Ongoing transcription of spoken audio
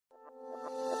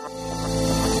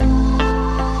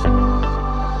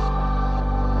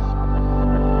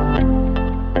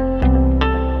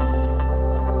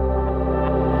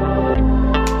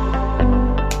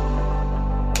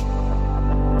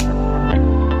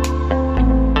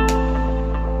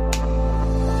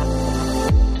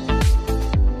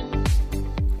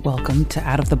welcome to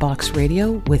Out of the Box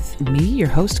Radio with me, your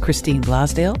host, Christine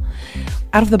Glasdale.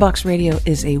 Out of the Box Radio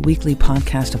is a weekly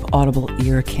podcast of audible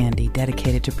ear candy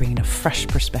dedicated to bringing a fresh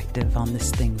perspective on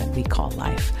this thing that we call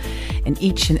life. And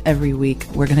each and every week,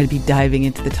 we're going to be diving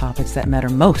into the topics that matter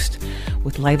most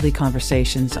with lively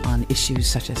conversations on issues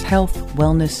such as health,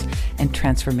 wellness, and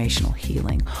transformational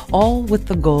healing, all with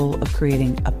the goal of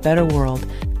creating a better world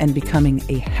and becoming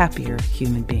a happier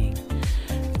human being.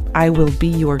 I will be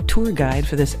your tour guide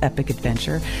for this epic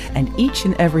adventure, and each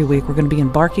and every week we're going to be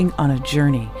embarking on a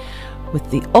journey with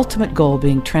the ultimate goal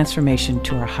being transformation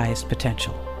to our highest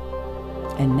potential.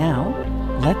 And now,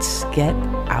 let's get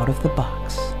out of the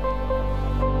box.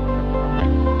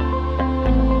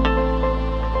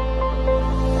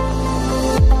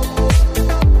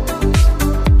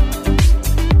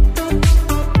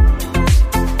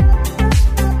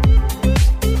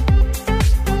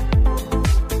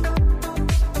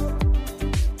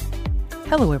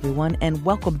 Hello, everyone, and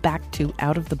welcome back to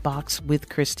Out of the Box with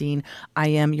Christine. I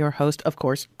am your host, of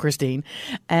course, Christine,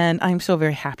 and I'm so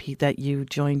very happy that you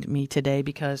joined me today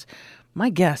because my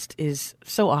guest is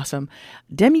so awesome.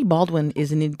 Demi Baldwin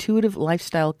is an intuitive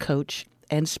lifestyle coach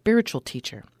and spiritual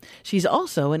teacher. She's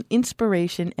also an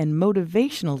inspiration and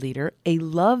motivational leader, a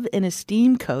love and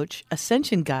esteem coach,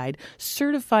 ascension guide,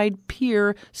 certified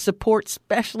peer support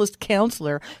specialist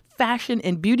counselor, fashion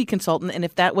and beauty consultant, and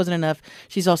if that wasn't enough,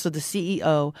 she's also the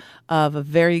CEO of a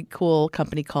very cool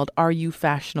company called RU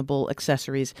Fashionable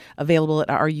Accessories, available at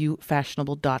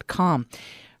rufashionable.com.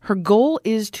 Her goal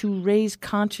is to raise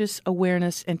conscious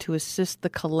awareness and to assist the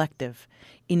collective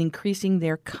in increasing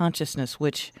their consciousness,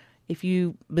 which, if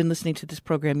you've been listening to this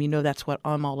program, you know that's what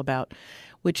I'm all about,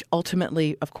 which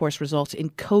ultimately, of course, results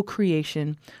in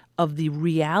co-creation of the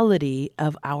reality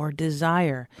of our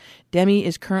desire. Demi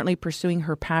is currently pursuing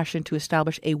her passion to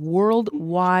establish a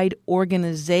worldwide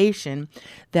organization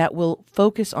that will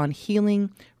focus on healing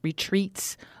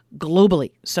retreats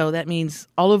globally. So that means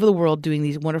all over the world doing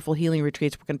these wonderful healing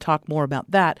retreats. We're going to talk more about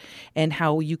that and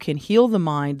how you can heal the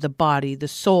mind, the body, the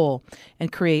soul,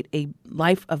 and create a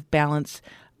life of balance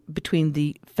between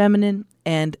the feminine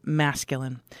and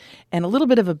masculine. And a little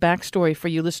bit of a backstory for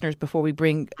you listeners before we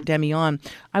bring Demi on.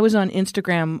 I was on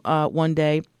Instagram one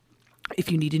day.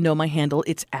 If you need to know my handle,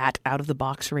 it's at Out of the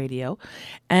Box Radio.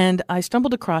 And I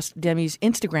stumbled across Demi's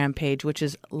Instagram page, which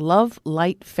is Love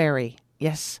Light Fairy.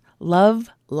 Yes, Love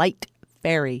Light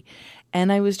Fairy.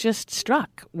 And I was just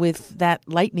struck with that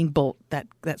lightning bolt that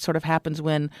sort of happens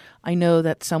when I know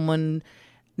that someone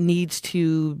needs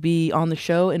to be on the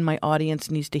show and my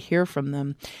audience needs to hear from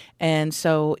them. And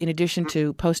so in addition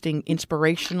to posting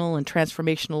inspirational and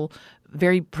transformational,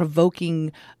 very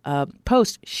provoking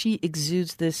posts, she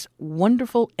exudes this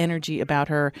wonderful energy about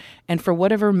her. And for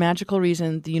whatever magical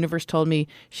reason, the universe told me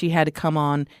she had to come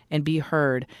on and be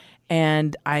heard.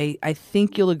 And I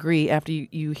think you'll agree after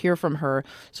you hear from her.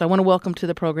 So I want to welcome to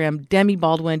the program Demi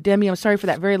Baldwin. Demi, I'm sorry for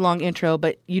that very long intro,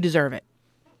 but you deserve it.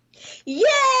 Yay!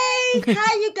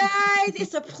 Hi, you guys.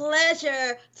 It's a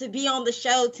pleasure to be on the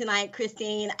show tonight,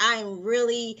 Christine. I'm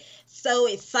really so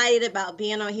excited about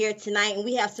being on here tonight, and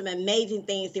we have some amazing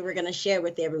things that we're going to share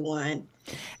with everyone.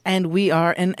 And we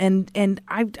are, and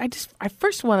I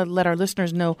first want to let our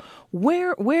listeners know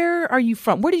where are you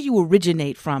from? Where did you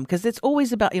originate from? Because it's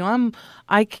always about, I'm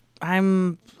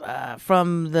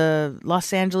from the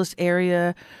Los Angeles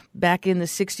area. Back in the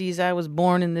 60s, I was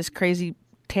born in this crazy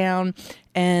town,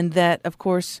 and that, of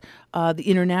course, the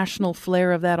international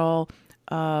flair of that all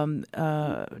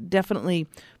definitely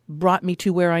brought me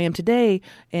to where I am today,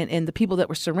 and the people that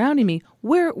were surrounding me.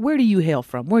 Where do you hail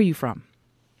from? Where are you from?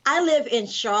 I live in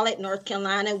Charlotte, North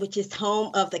Carolina, which is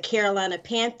home of the Carolina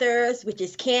Panthers, which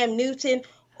is Cam Newton.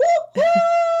 Woo-hoo!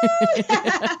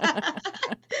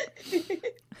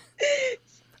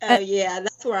 Oh yeah,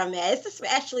 that's where I'm at. It's just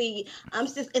actually,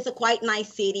 it's a quite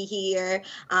nice city here,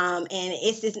 and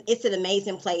it's an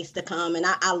amazing place to come, and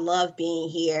I love being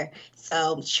here.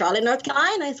 So Charlotte, North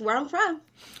Carolina is where I'm from.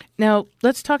 Now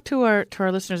let's talk to our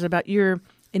listeners about you're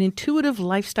an intuitive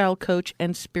lifestyle coach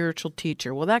and spiritual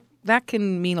teacher. Well, that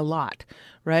can mean a lot,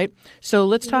 right? So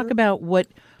let's talk about what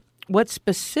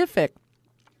specific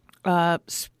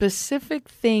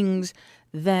things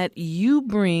that you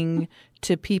bring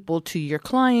to people, to your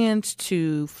clients,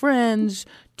 to friends,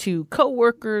 to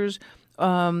coworkers.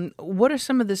 What are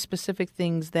some of the specific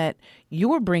things that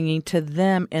you're bringing to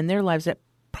them and their lives that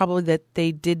probably that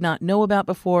they did not know about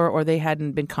before or they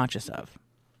hadn't been conscious of?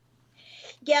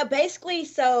 Yeah, basically,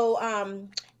 so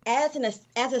as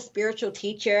a spiritual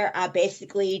teacher, I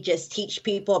basically just teach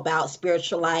people about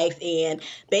spiritual life, and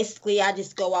basically I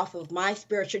just go off of my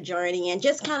spiritual journey and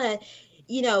just kind of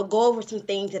go over some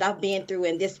things that I've been through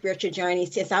in this spiritual journey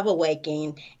since I've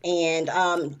awakened, and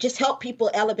just help people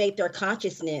elevate their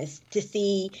consciousness to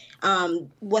see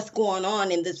what's going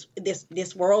on in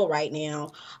this world right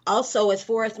now. Also, as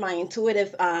far as my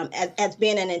intuitive, as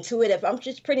being an intuitive, I'm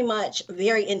just pretty much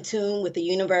very in tune with the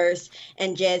universe,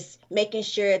 and just making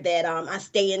sure that I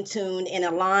stay in tune and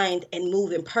aligned and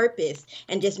move in purpose,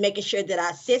 and just making sure that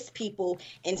I assist people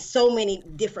in so many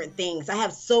different things. I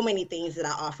have so many things that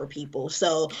I offer people.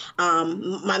 So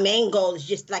my main goal is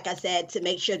just, like I said, to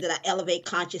make sure that I elevate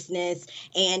consciousness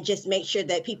and just make sure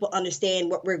that people understand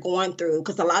what we're going through,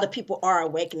 because a lot of people are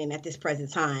awakening at this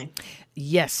present time.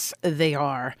 Yes, they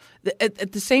are.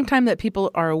 At the same time that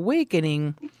people are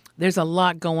awakening, there's a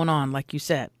lot going on, like you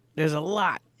said. There's a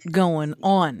lot going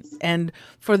on. And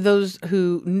for those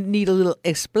who need a little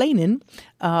explaining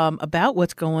about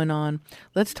what's going on,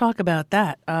 let's talk about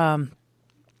that.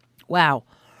 Wow.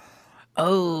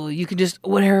 Oh, you can just,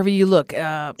 wherever you look.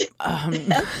 Okay.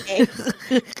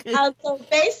 So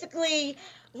basically,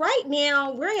 right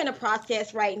now, we're in a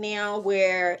process right now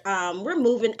where we're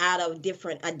moving out of a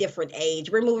different age.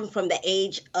 We're moving from the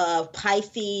age of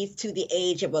Pisces to the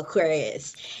age of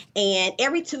Aquarius. And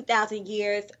every 2,000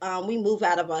 years, we move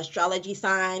out of our astrology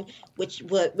sign, which,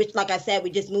 like I said, we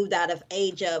just moved out of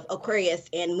age of Aquarius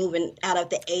and moving out of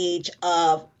the age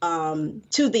of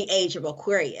to the age of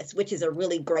Aquarius, which is a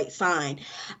really great sign.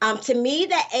 To me,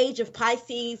 that age of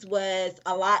Pisces was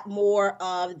a lot more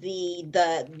of the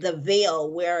veil,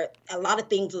 where a lot of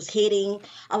things was hitting.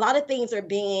 A lot of things are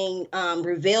being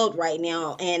revealed right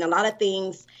now, and a lot of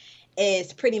things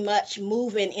is pretty much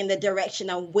moving in the direction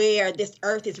of where this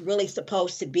earth is really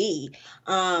supposed to be.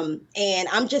 And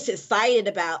I'm just excited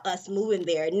about us moving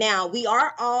there. Now, we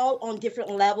are all on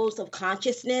different levels of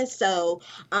consciousness. So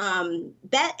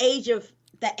the age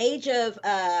of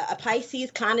a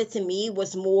Pisces kind of, to me,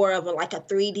 was more of like a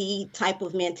 3D type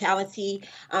of mentality,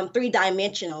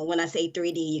 3-dimensional when I say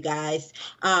 3D, you guys.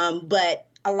 But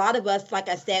a lot of us, like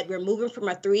I said, we're moving from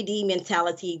a 3D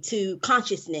mentality to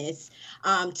consciousness,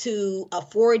 to a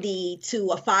 4D to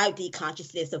a 5D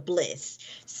consciousness of bliss.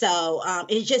 So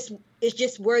it's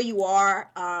just where you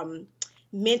are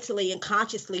mentally and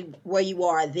consciously, where you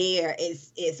are there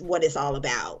is what it's all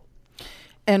about.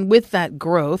 And with that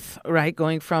growth, right,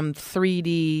 going from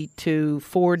 3D to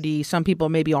 4D, some people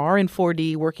maybe are in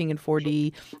 4D, working in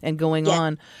 4D and going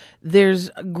on, there's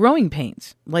growing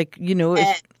pains. Like,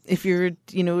 if you're,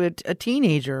 a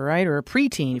teenager, right, or a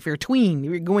preteen, if you're a tween,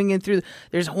 you're going in through,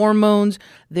 there's hormones,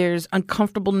 there's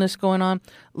uncomfortableness going on.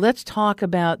 Let's talk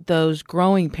about those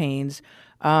growing pains.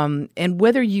 And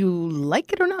whether you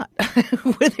like it or not,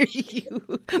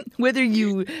 whether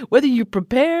you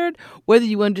prepared, whether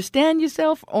you understand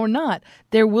yourself or not,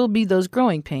 there will be those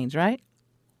growing pains, right?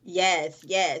 Yes.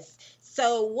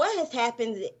 So what has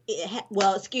happened?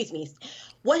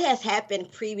 What has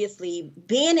happened previously,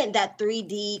 being in that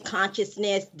 3D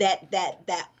consciousness,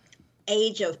 that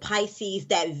age of Pisces,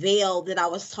 that veil that I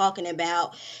was talking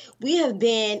about, we have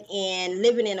been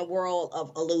living in a world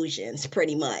of illusions,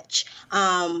 pretty much.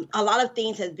 A lot of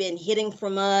things have been hidden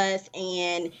from us,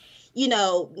 and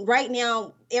right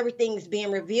now everything's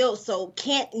being revealed, so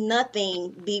can't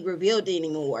nothing be revealed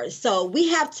anymore. So we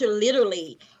have to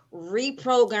literally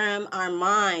reprogram our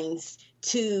minds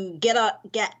to get out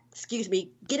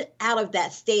of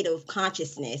that state of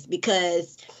consciousness,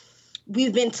 because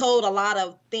we've been told a lot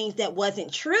of things that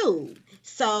wasn't true.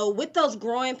 So with those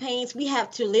growing pains, we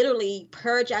have to literally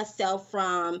purge ourselves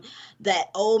from that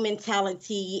old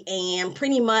mentality and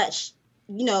pretty much,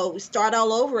 start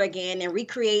all over again and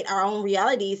recreate our own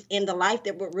realities in the life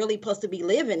that we're really supposed to be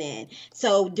living in.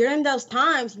 So during those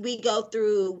times, we go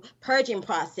through purging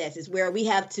processes where we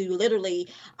have to literally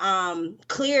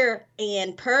clear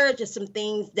and purge some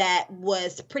things that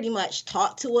was pretty much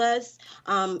taught to us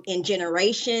in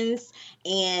generations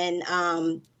and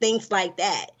things like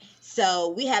that. So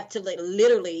we have to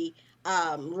literally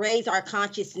raise our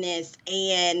consciousness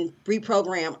and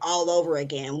reprogram all over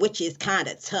again, which is kind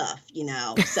of tough,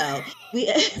 So we,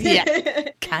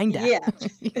 kind of. Yeah.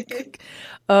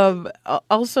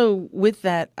 Also, with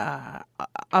that,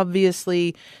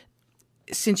 obviously,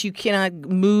 since you cannot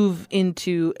move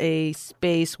into a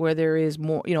space where there is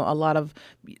more, a lot of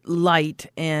light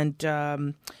and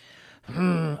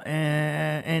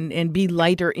be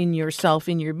lighter in yourself,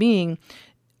 in your being,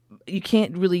 you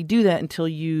can't really do that until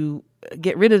you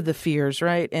get rid of the fears,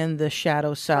 right, and the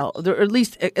shadow self, or at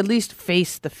least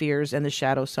face the fears and the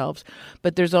shadow selves.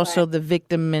 But there's also the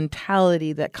victim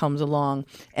mentality that comes along,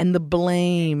 and the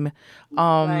blame,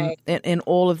 and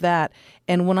all of that.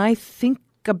 And when I think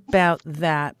about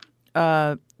that,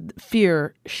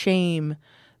 fear, shame,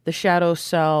 the shadow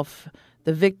self,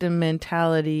 the victim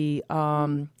mentality,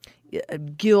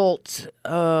 guilt,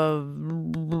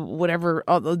 whatever,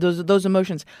 all those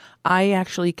emotions. I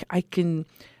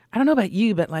don't know about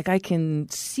you, but like I can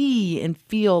see and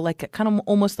feel like a kind of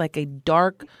almost like a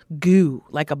dark goo,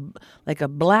 like a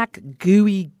black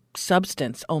gooey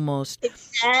substance almost.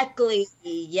 Exactly.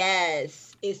 Yes.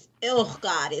 It's, oh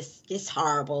God, it's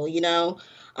horrible,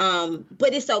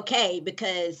 but it's okay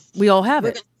because We all have we're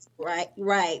it. right. We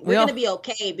We're all gonna be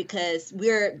okay because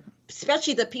we're,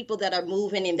 especially the people that are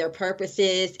moving in their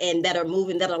purposes and that are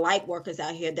light workers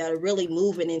out here that are really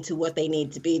moving into what they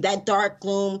need to be. That dark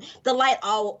gloom, the light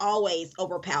always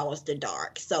overpowers the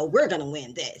dark. So we're gonna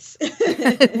win this.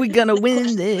 We're gonna No win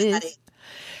question about this. it.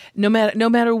 No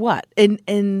matter what, and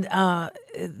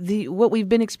the what we've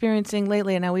been experiencing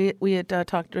lately, and now we had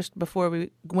talked just before we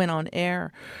went on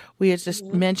air, we had just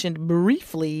mentioned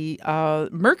briefly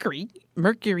Mercury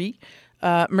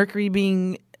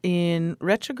being in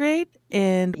retrograde,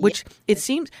 and which it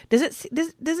seems does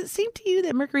it seem to you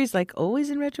that Mercury is like always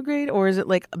in retrograde, or is it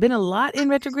like been a lot in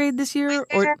retrograde this year,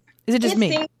 or is it just It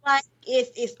me? seems like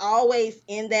it's always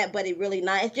in that, but it really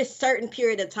not. It's just certain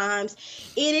period of times.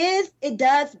 It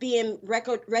does be in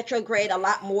retrograde a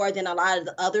lot more than a lot of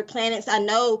the other planets. I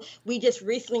know we just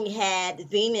recently had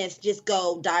Venus just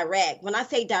go direct. When I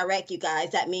say direct, you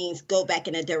guys, that means go back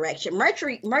in a direction.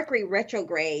 Mercury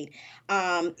retrograde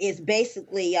is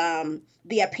basically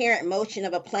the apparent motion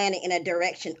of a planet in a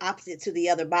direction opposite to the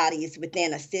other bodies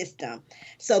within a system.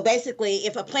 So basically,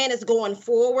 if a planet is going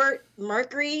forward,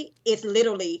 Mercury is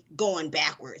literally going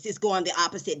backwards. It's going the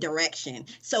opposite direction.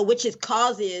 So which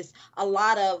causes a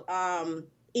lot of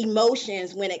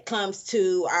emotions when it comes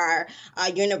to our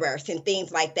universe and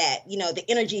things like that. The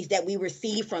energies that we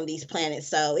receive from these planets.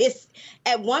 So it's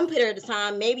at one period of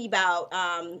time, maybe about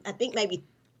I think maybe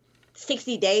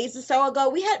 60 days or so ago,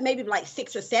 we had maybe like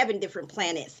 6 or 7 different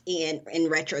planets in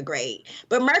retrograde.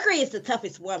 But Mercury is the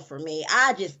toughest one for me.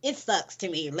 It sucks to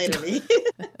me, literally.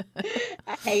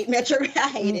 I hate retrograde. I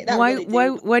hate it.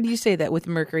 Why do you say that with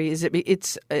Mercury? Is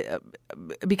it's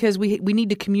because we need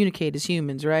to communicate as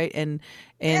humans, right? And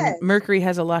Yes. Mercury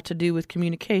has a lot to do with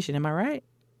communication. Am I right?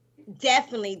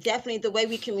 Definitely the way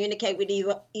we communicate with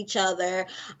each other.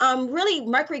 Really,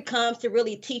 Mercury comes to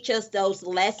really teach us those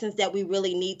lessons that we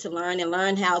really need to learn and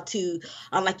learn how to,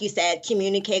 like you said,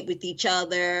 communicate with each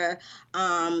other,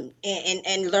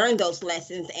 and learn those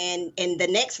lessons. And the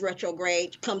next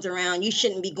retrograde comes around, you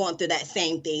shouldn't be going through that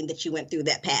same thing that you went through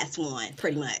that past one,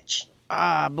 pretty much.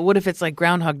 But what if it's like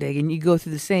Groundhog Day and you go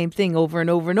through the same thing over and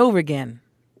over and over again?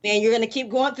 Man, you're going to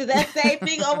keep going through that same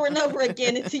thing over and over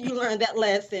again until you learn that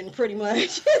lesson, pretty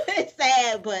much. It's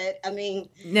sad, but I mean,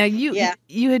 now you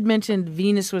had mentioned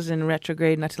Venus was in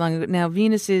retrograde not too long ago. Now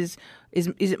Venus is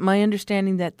it my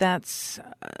understanding that that's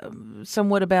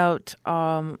somewhat about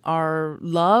our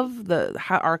love,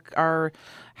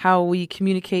 how we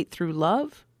communicate through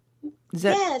love? Is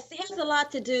that yes, it has a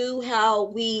lot to do how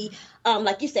we,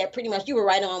 like you said, pretty much you were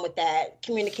right on with that,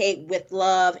 communicate with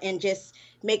love and just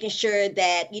making sure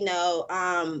that,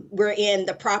 we're in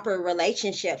the proper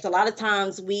relationships. A lot of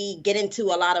times we get into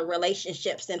a lot of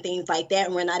relationships and things like that,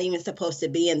 and we're not even supposed to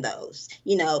be in those.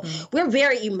 We're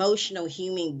very emotional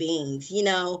human beings,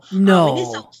 no? And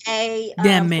it's okay.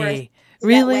 Damn For us me, to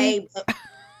be that really?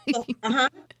 way, uh-huh.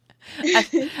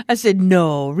 I said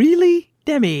no, really,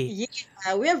 Demi.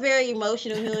 Yeah, we're very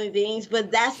emotional human beings,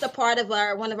 but that's the part of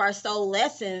one of our soul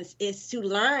lessons is to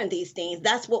learn these things.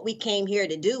 That's what we came here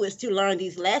to do, is to learn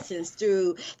these lessons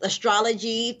through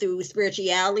astrology, through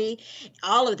spirituality,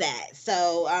 all of that.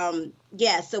 So,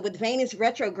 so with Venus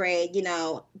retrograde,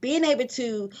 being able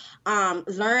to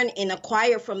learn and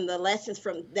acquire from the lessons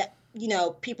from that,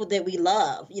 people that we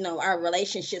love, our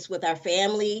relationships with our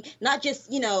family, not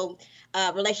just,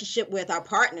 relationship with our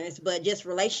partners, but just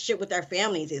relationship with our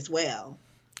families as well.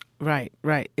 Right.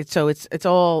 It's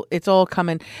all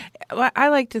coming. I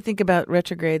like to think about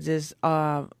retrogrades as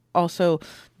also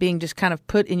being just kind of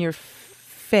put in your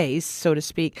face, so to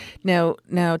speak. Now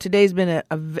today's been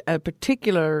a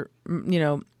particular,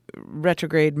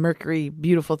 retrograde Mercury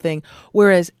beautiful thing,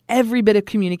 whereas every bit of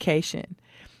communication,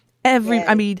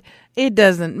 I mean, it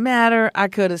doesn't matter. I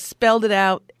could have spelled it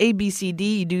out.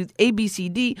 ABCD, you do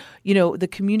ABCD. The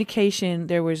communication,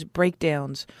 there was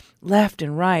breakdowns left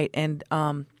and right, and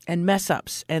mess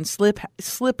ups and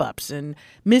slip ups and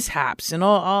mishaps and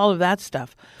all of that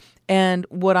stuff. And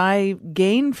what I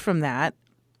gained from that,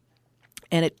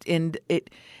 and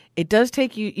it does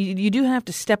take you do have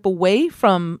to step away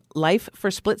from life for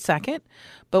a split second.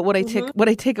 But what I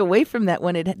take away from that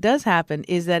when it does happen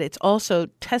is that it's also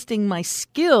testing my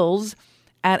skills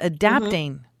at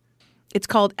adapting. it's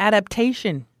called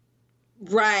adaptation.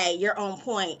 Right, you're on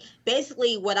point.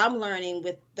 Basically, what I'm learning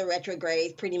with the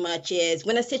retrogrades pretty much is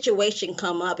when a situation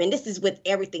come up, and this is with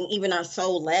everything, even our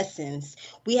soul lessons,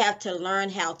 we have to learn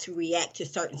how to react to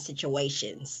certain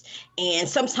situations. And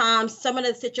sometimes some of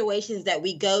the situations that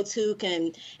we go through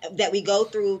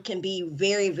can be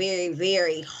very, very,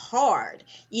 very hard,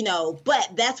 but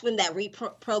that's when that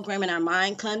reprogramming our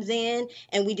mind comes in,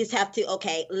 and we just have to,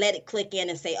 okay, let it click in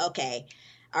and say, okay,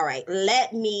 all right,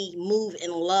 let me move in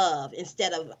love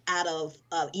instead of out of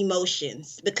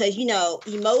emotions, because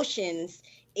emotions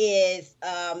is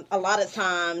a lot of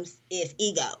times is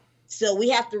ego. So we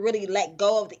have to really let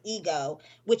go of the ego,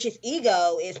 which is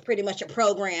ego is pretty much a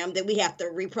program that we have to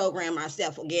reprogram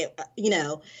ourselves again,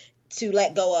 to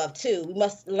let go of too. We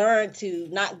must learn to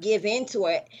not give into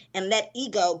it and let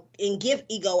ego and give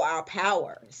ego our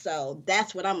power. So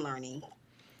that's what I'm learning.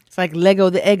 It's like Lego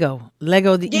the ego,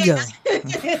 Lego the ego,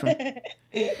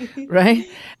 right?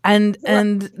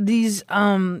 And these,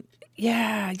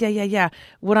 yeah.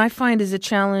 What I find is a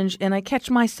challenge, and I catch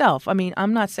myself. I mean,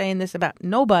 I'm not saying this about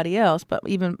nobody else, but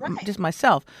even just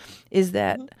myself, is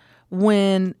that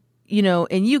when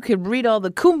and you could read all the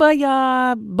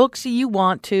kumbaya books you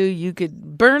want to, you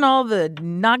could burn all the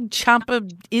Nag Champa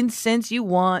incense you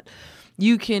want.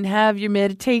 You can have your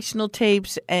meditational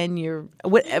tapes and your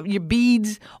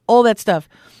beads, all that stuff.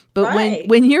 But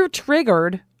when you're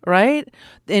triggered, right?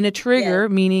 And a trigger,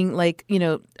 meaning like,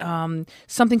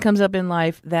 something comes up in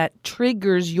life that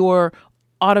triggers your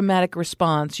automatic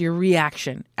response, your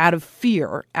reaction out of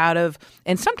fear,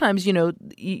 and sometimes,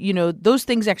 those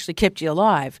things actually kept you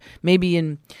alive, maybe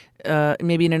in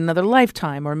another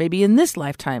lifetime, or maybe in this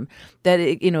lifetime, that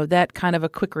that kind of a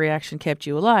quick reaction kept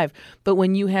you alive. But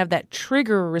when you have that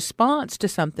trigger response to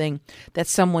something that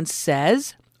someone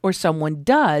says or someone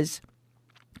does,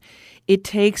 it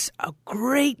takes a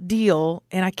great deal,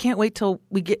 and I can't wait till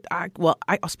we get. I'll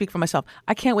speak for myself.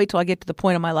 I can't wait till I get to the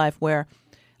point in my life where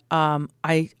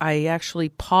I actually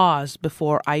pause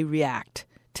before I react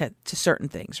to certain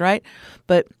things, right?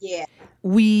 But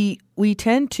we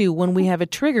tend to, when we have a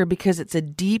trigger, because it's a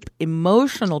deep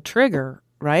emotional trigger,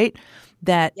 right?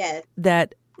 That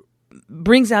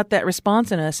brings out that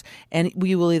response in us, and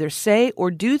we will either say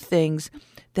or do things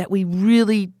that we're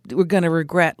going to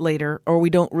regret later, or we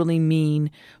don't really mean,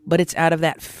 but it's out of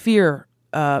that fear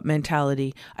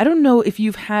mentality. I don't know if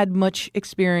you've had much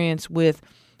experience with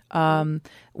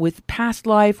past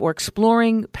life or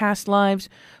exploring past lives,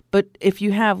 but if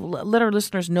you have, let our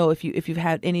listeners know if you've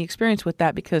had any experience with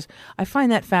that, because I find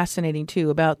that fascinating too,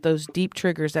 about those deep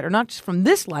triggers that are not just from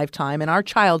this lifetime and our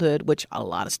childhood, which a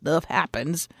lot of stuff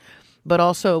happens, but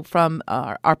also from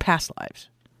our past lives.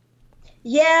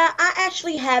 Yeah, I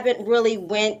actually haven't really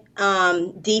went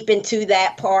deep into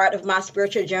that part of my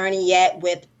spiritual journey yet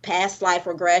with past life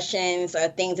regressions or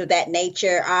things of that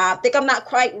nature. I think I'm not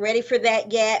quite ready for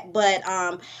that yet, but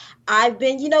I've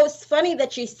been, it's funny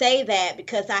that you say that,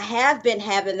 because I have been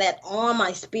having that on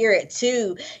my spirit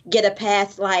to get a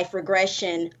past life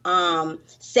regression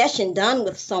session done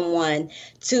with someone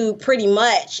to pretty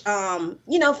much, find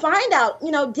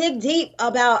out, dig deep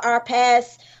about our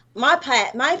past, my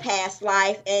past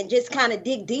life, and just kind of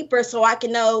dig deeper so I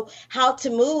can know how to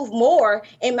move more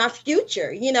in my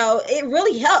future. It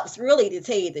really helps, really, to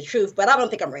tell you the truth, but I don't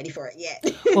think I'm ready for it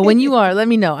yet. Well, when you are, let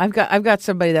me know. I've got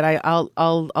somebody that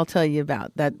I'll tell you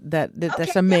about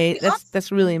that's amazing. Awesome.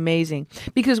 That's really amazing,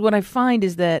 because what I find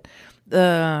is that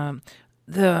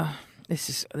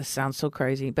this sounds so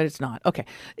crazy, but it's not. Okay.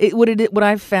 What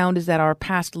I've found is that our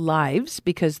past lives,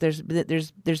 because there's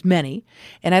many,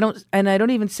 and I don't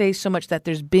even say so much that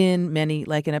there's been many,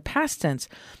 like in a past tense,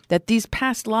 that these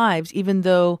past lives, even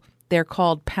though they're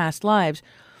called past lives,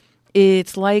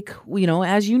 it's like,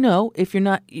 as if you're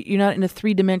not in a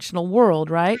 3-dimensional world,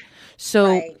 right?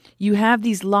 So you have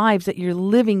these lives that you're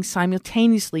living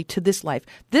simultaneously to this life.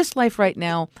 This life right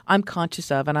now, I'm conscious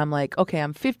of, and I'm like, okay,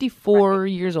 I'm 54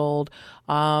 years old.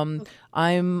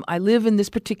 I live in this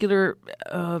particular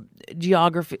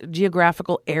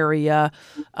geographical area.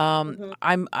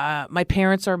 My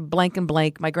parents are blank and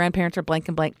blank. My grandparents are blank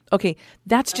and blank. Okay,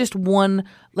 that's just one,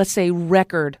 let's say,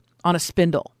 record on a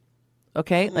spindle.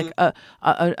 Okay, like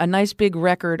a nice big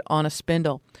record on a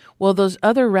spindle. Well, those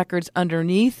other records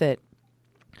underneath it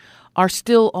are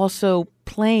still also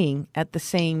playing at the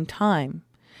same time.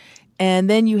 And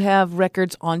then you have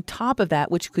records on top of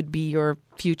that, which could be your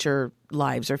future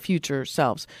lives or future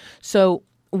selves. So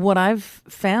what I've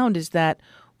found is that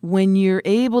when you're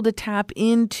able to tap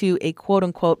into a quote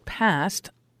unquote past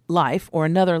life or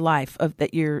another life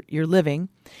that you're living,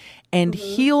 and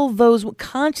heal those,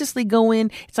 consciously go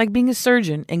in. It's like being a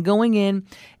surgeon and going in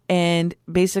and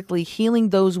basically healing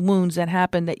those wounds that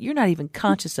happen that you're not even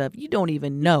conscious of, you don't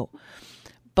even know,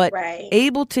 but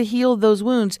able to heal those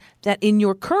wounds that in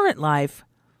your current life,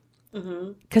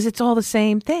 because it's all the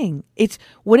same thing. It's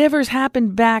whatever's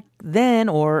happened back then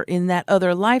or in that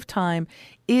other lifetime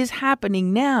is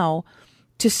happening now,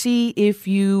 to see if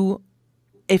you're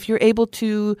able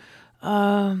to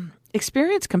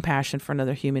experience compassion for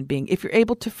another human being, if you're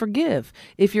able to forgive,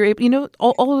 if you're able,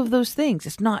 all of those things.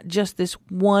 It's not just this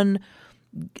one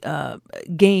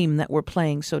game that we're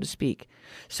playing, so to speak.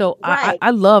 So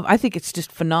I think it's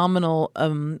just phenomenal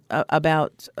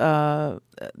about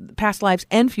past lives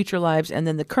and future lives, and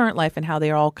then the current life and how they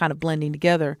are all kind of blending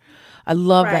together. I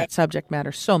love that subject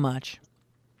matter so much.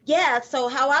 Yeah, so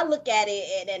how I look at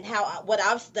it and what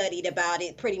I've studied about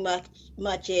it pretty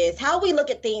much is how we look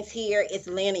at things here is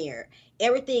linear.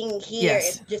 Everything here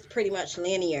is just pretty much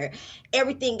linear.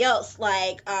 Everything else,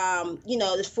 like,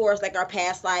 as far as like our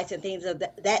past lives and things of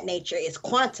that nature, is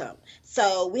quantum.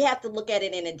 So we have to look at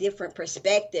it in a different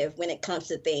perspective when it comes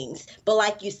to things. But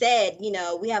like you said,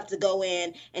 we have to go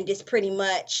in and just pretty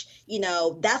much,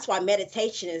 that's why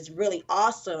meditation is really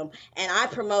awesome. And I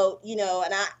promote,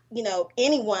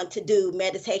 anyone to do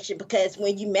meditation, because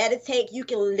when you meditate, you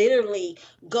can literally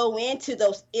go into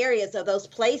those areas of those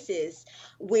places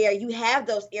where you have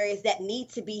those areas that need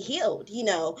to be healed,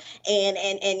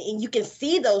 and you can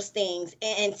see those things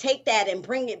and take that and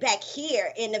bring it back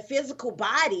here in the physical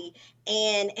body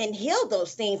and heal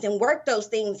those things and work those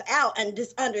things out, and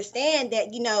just understand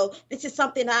that, this is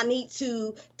something I need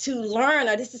to learn,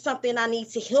 or this is something I need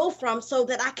to heal from, so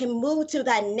that I can move to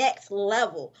that next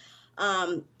level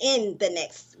in the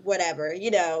next whatever,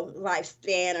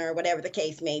 lifespan or whatever the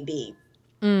case may be.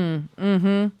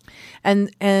 Mm-hmm.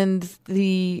 And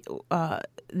the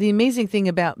amazing thing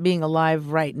about being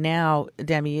alive right now,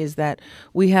 Demi, is that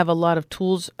we have a lot of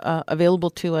tools available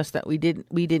to us that we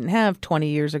didn't have 20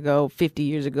 years ago, 50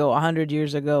 years ago, 100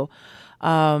 years ago.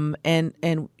 And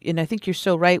I think you're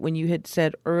so right when you had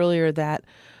said earlier that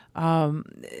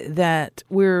that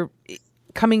we're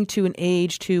coming to an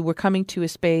age we're coming to a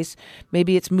space.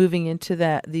 Maybe it's moving into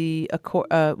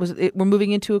we're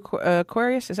moving into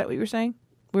Aquarius. Is that what you were saying?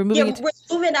 We're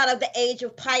moving out of the age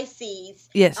of Pisces.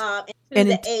 Yes.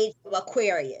 Into the age of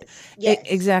Aquarius. Yes.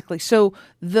 Exactly. So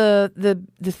the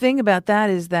thing about that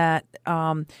is that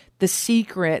the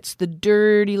secrets, the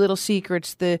dirty little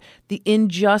secrets, the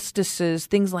injustices,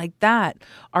 things like that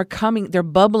are coming. They're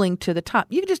bubbling to the top.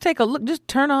 You can just take a look. Just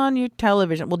turn on your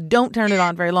television. Well, don't turn it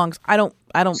on very long, 'cause I don't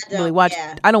really watch.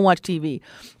 Yeah. I don't watch TV,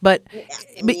 but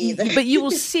you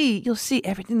will see. You'll see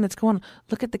everything that's going on.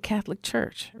 Look at the Catholic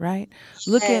Church, right?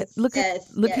 Look at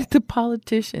the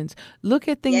politicians. Look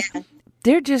at things. Yeah.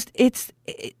 They're just.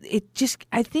 It just.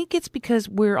 I think it's because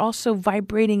we're also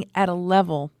vibrating at a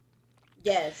level.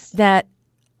 Yes. That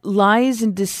lies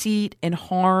and deceit and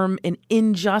harm and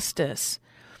injustice.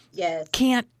 Yes.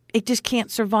 It just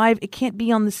can't survive. It can't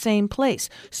be on the same place.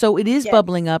 So it is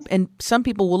bubbling up, and some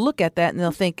people will look at that and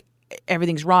they'll think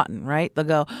everything's rotten, right? They'll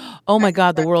go, "Oh my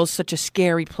God, the world's such a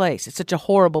scary place. It's such a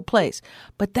horrible place."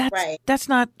 But that's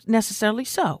not necessarily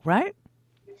so, right?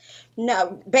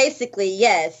 No, basically,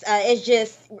 yes. It's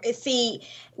just,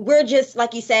 we're just,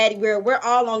 like you said, we're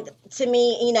all on, to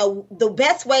me, the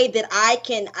best way that I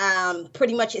can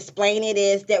pretty much explain it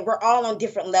is that we're all on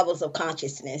different levels of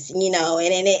consciousness, and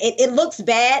it looks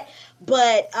bad,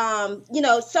 but,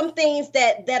 some things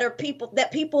that are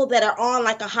people that are on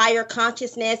like a higher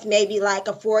consciousness, maybe like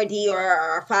a 4D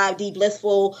or a 5D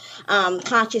blissful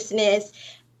consciousness,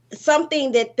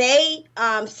 something that they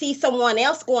see someone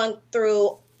else going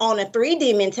through on a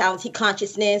 3D mentality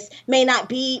consciousness they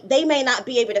may not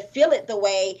be able to feel it the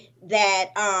way that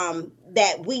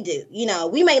we do.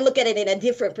 We may look at it in a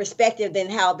different perspective than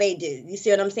how they do. You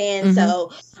see what I'm saying? Mm-hmm.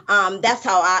 So that's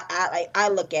how I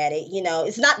look at it.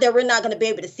 It's not that we're not going to be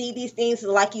able to see these things.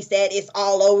 Like you said, it's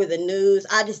all over the news.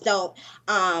 I just don't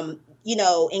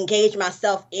engage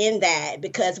myself in that,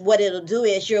 because what it'll do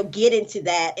is you'll get into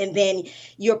that, and then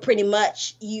you're pretty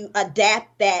much, you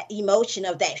adapt that emotion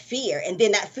of that fear, and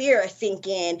then that fear will sink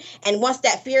in. And once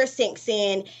that fear sinks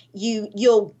in,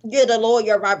 you'll lower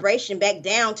your vibration back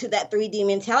down to that 3D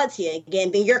mentality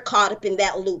again. Then you're caught up in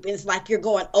that loop. It's like you're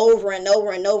going over and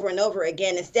over and over and over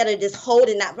again, instead of just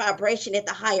holding that vibration at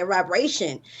the higher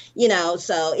vibration,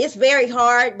 so it's very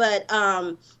hard, but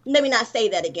let me not say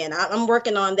that again. I'm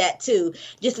working on that too.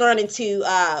 Just learning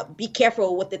to be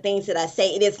careful with the things that I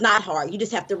say. It is not hard. You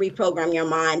just have to reprogram your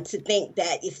mind to think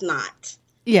that it's not.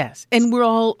 Yes, and we're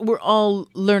all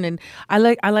learning. I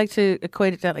like to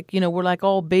equate it to, like, we're like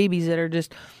all babies that are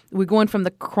just we're going from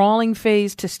the crawling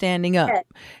phase to standing up. Yes.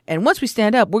 And once we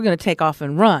stand up, we're going to take off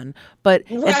and run. But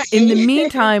Right. in the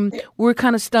meantime, we're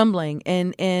kind of stumbling.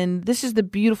 And this is the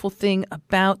beautiful thing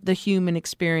about the human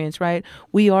experience, right?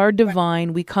 We are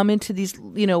divine. We come into these,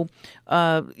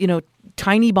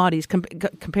 tiny bodies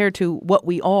compared to what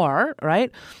we are,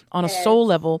 right? On a soul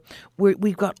level,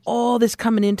 we've got all this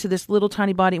coming into this little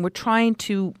tiny body, and we're trying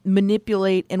to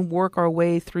manipulate and work our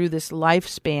way through this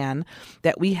lifespan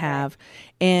that we have,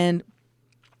 and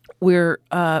we're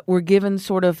given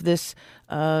sort of this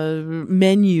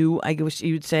menu, I guess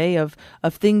you would say, of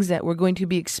things that we're going to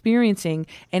be experiencing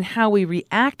and how we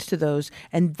react to those,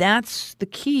 and that's the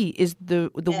key, is the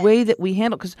way that we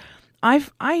handle. Because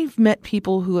I've met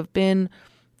people who have been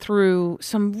through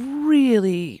some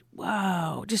really,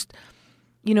 just,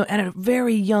 at a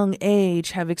very young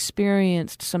age have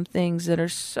experienced some things that are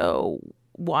so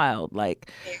wild,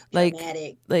 like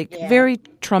very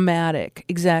traumatic,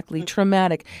 exactly,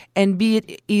 traumatic, and be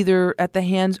it either at the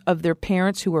hands of their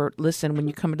parents who are, listen, when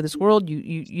you come into this world,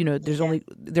 there's only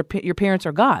your parents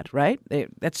are God, right?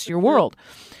 That's your world.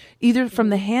 Either from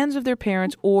the hands of their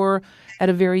parents or at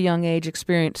a very young age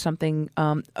experience something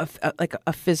like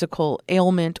a physical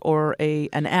ailment or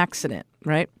an accident,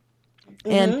 right?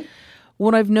 Mm-hmm. And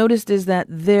what I've noticed is that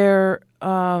there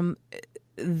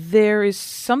is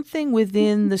something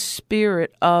within the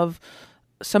spirit of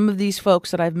some of these folks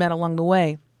that I've met along the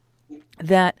way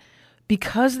that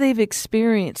because they've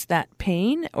experienced that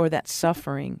pain or that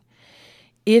suffering,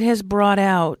 it has brought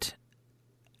out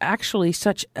actually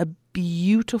such a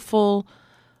beautiful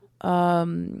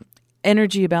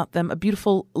energy about them, a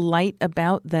beautiful light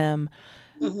about them.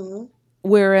 Mm-hmm.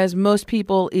 Whereas most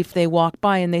people, if they walk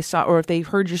by and they saw, or if they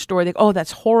heard your story, they go, "Oh,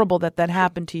 that's horrible that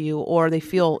happened to you," or they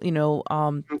feel,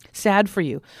 sad for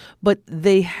you. But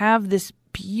they have this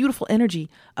beautiful energy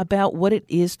about what it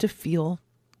is to feel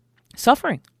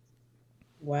suffering.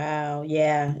 Wow.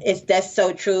 Yeah. That's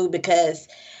so true, because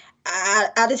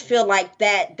I just feel like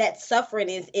that suffering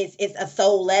is a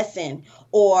soul lesson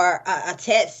or a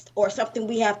test or something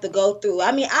we have to go through.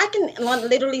 I mean, I can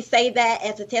literally say that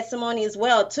as a testimony as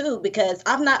well, too, because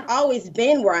I've not always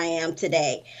been where I am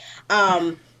today.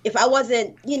 If I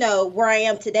wasn't, where I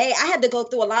am today, I had to go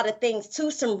through a lot of things too.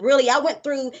 I went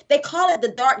through, they call it the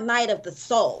dark night of the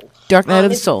soul. Dark night of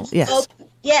the soul, yes.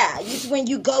 Yeah, it's when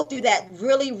you go through that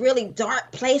really, really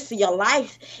dark place of your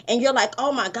life and you're like,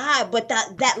 oh my God, but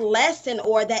that lesson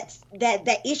or that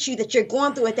issue that you're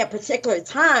going through at that particular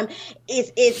time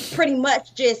is pretty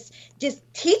much just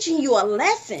teaching you a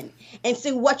lesson. And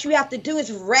so what you have to do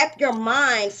is wrap your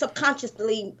mind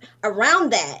subconsciously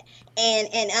around that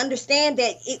and understand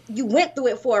that you went through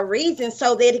it for a reason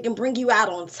so that it can bring you out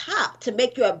on top to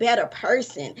make you a better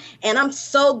person. And I'm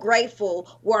so grateful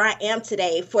where I am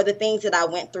today for the things that I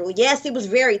went through. Yes, it was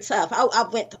very tough. I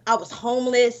was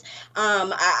homeless.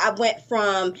 I went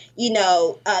from,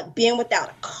 being without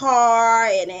a car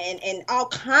and all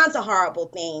kinds of horrible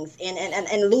things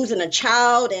and losing a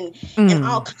child and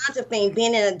all kinds of things,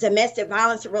 being in a domestic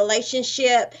violence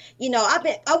relationship.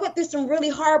 I went through some really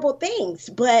horrible things,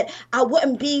 but I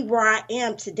wouldn't be where I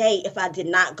am today if I did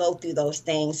not go through those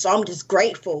things. So I'm just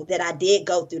grateful that I did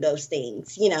go through those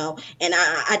things, and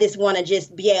I just want to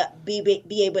just be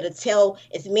able to tell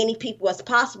as many people as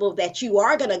possible that you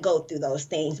are going to go through those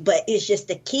things. But it's just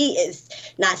the key is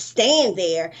not staying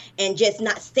there and just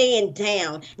not staying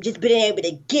down, just being able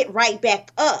to get right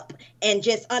back up and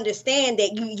just understand that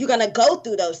you're going to go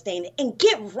through those things and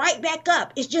get right back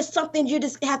up. It's just something you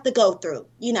just have to go through.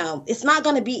 It's not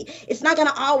going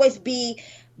to always be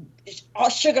all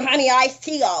sugar, honey, iced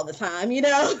tea all the time,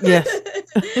 Yes.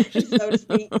 so to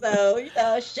speak. So,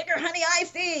 sugar, honey,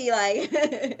 iced tea,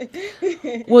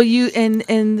 like. Well,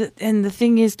 and the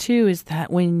thing is too, is that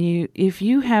if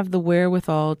you have the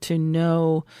wherewithal to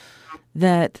know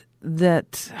that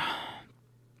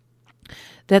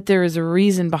there is a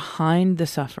reason behind the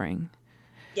suffering.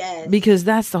 Yes. Because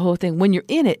that's the whole thing. When you're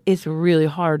in it, it's really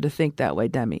hard to think that way,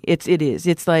 Demi. It is.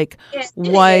 It's like, yes,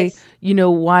 why,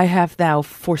 why have thou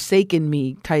forsaken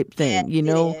me type thing,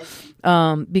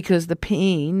 Yes, because the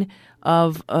pain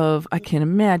of I can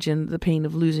imagine the pain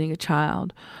of losing a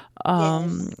child,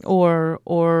 Yes.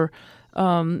 or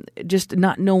just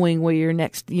not knowing where your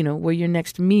next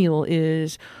meal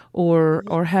is,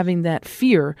 or having that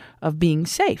fear of being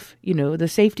safe, the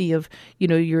safety of,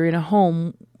 you're in a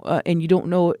home and you don't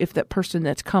know if that person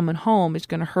that's coming home is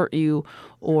going to hurt you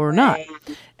or not.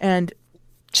 And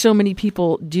so many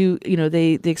people do,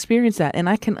 they experience that. And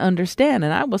I can understand,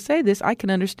 and I will say this, I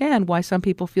can understand why some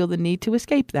people feel the need to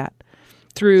escape that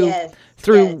through Yes.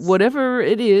 whatever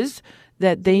it is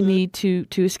that they need to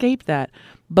escape that.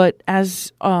 But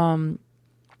as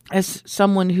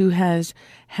someone who has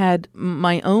had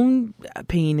my own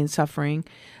pain and suffering,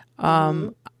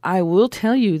 I will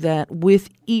tell you that with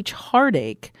each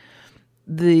heartache,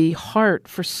 the heart,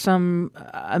 for some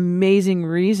amazing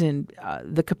reason,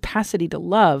 the capacity to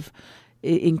love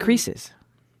increases.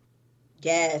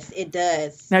 Yes, it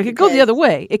does. Now it could go the other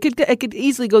way. It could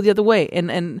easily go the other way,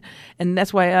 and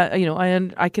that's why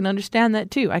I can understand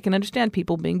that too. I can understand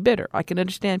people being bitter. I can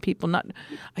understand people not.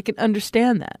 I can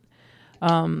understand that.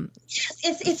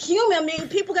 Yes, it's human. I mean,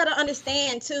 people got to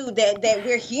understand too that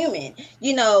we're human.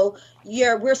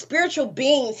 We're spiritual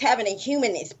beings having a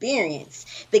human experience.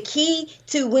 The key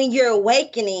to when you're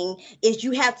awakening is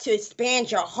you have to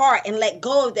expand your heart and let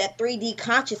go of that 3D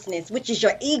consciousness, which is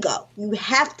your ego. You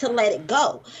have to let it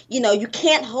go. You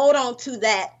can't hold on to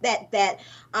that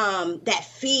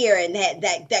fear and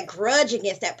that grudge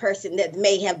against that person that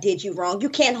may have did you wrong. You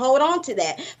can't hold on to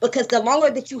that, because the longer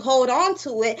that you hold on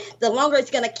to it, the longer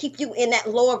it's going to keep you in that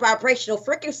lower vibrational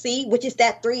frequency, which is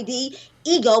that 3D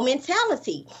ego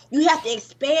mentality. You have to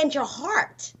expand your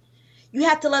heart. You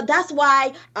have to love. That's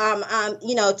why,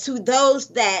 to those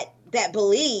that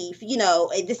believe,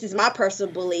 this is my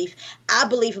personal belief. I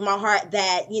believe in my heart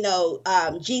that,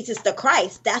 Jesus the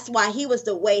Christ, that's why he was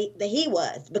the way that he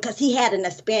was, because he had an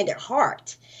expanded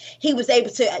heart. He was able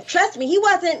to, trust me, he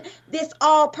wasn't this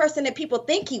all person that people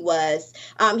think he was.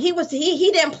 He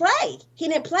didn't play. He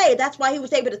didn't play. That's why he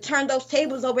was able to turn those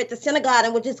tables over at the synagogue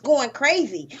and was just going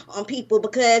crazy on people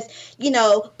because,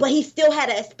 but he still had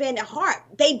an expanded heart.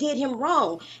 They did him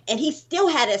wrong, and he still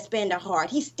had an expanded heart.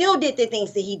 He still did the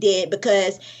things that he did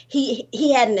because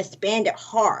he had an expanded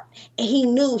heart, and he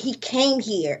knew he came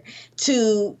here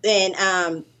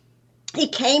he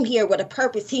came here with a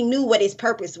purpose. He knew what his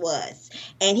purpose was.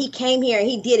 And he came here and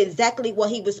he did exactly what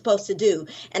he was supposed to do.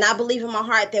 And I believe in my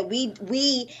heart that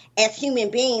we as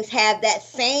human beings have that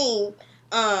same,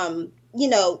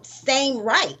 same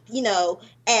right,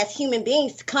 as human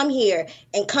beings to come here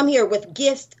with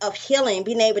gifts of healing,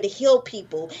 being able to heal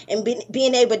people and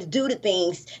being able to do the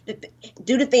things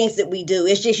that we do.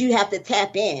 It's just you have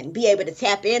to be able to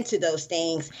tap into those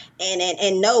things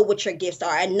and know what your gifts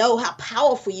are and know how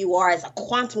powerful you are as a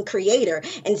quantum creator,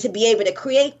 and to be able to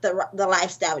create the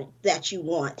lifestyle that you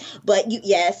want. But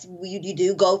you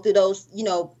do go through those,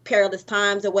 perilous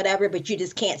times or whatever, but you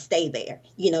just can't stay there.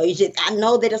 I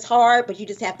know that it's hard, but you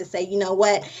just have to say, you know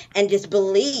what, and just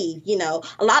believe. A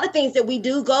lot of things that we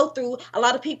do go through, a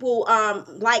lot of people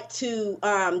like to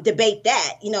debate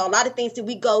that. A lot of things that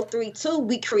we go through too,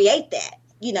 we create that.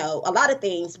 A lot of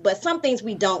things, but some things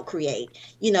we don't create.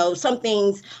 Some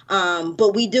things,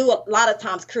 but we do a lot of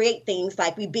times create things,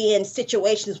 like we be in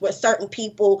situations with certain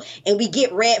people and we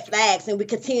get red flags and we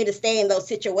continue to stay in those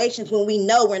situations when we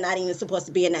know we're not even supposed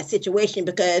to be in that situation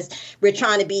because we're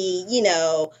trying to be,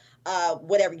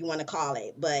 whatever you want to call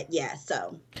it. But yeah,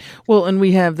 so. Well, and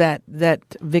we have that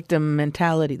victim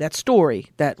mentality, that story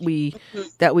that we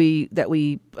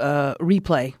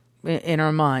replay in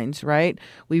our minds, right?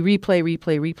 We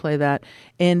replay that,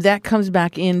 and that comes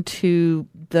back into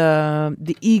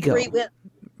the ego, free will.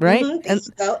 Right?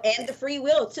 Mm-hmm. And the free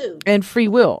will too. And free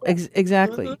will,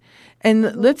 exactly. Mm-hmm.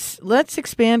 And let's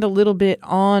expand a little bit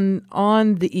on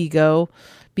the ego,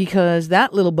 because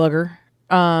that little bugger.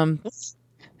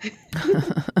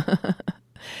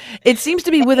 It seems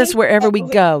to be with us wherever we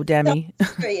go, Demi.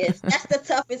 That's the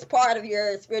toughest part of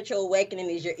your spiritual awakening,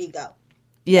 is your ego.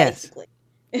 Yes.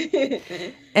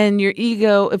 Basically. And your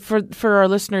ego, for our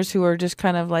listeners who are just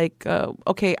kind of like,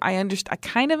 okay, I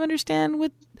kind of understand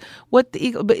what the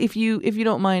ego, but if you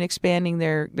don't mind expanding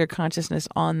their consciousness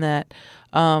on that,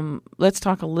 let's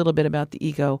talk a little bit about the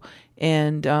ego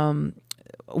and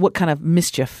what kind of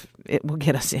mischief it will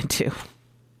get us into.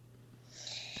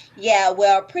 Yeah,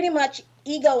 well, pretty much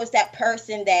ego is that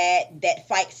person that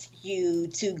fights you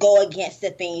to go against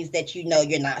the things that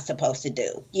you're not supposed to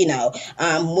do.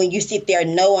 When you sit there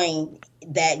knowing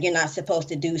that you're not supposed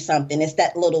to do something, it's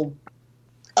that little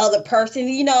other person.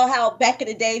 You know how back in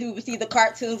the day we would see the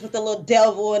cartoons with the little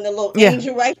devil and the little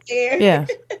angel right there? Yeah.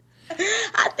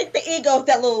 I think the ego is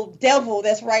that little devil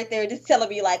that's right there just telling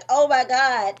me like, oh my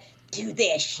God, do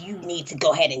this. You need to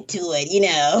go ahead and do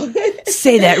it,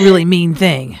 Say that really mean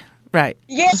thing. Right.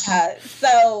 Yeah.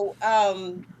 So,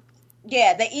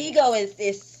 the ego is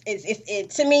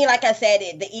to me, like I said,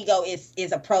 the ego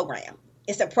is a program.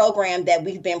 It's a program that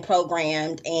we've been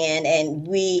programmed, and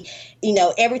we,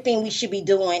 everything we should be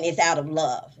doing is out of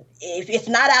love. If it's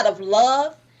not out of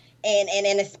love and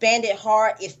an expanded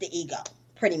heart, it's the ego,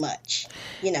 pretty much,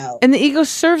 And the ego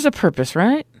serves a purpose,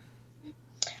 right?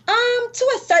 To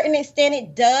a certain extent,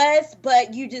 it does,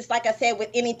 but you just, like I said, with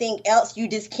anything else, you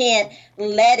just can't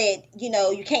let it.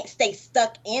 You can't stay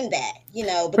stuck in that.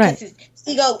 Right. Because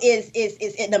ego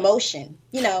is an emotion.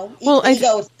 Well,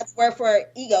 Ego is the word for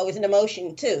ego is an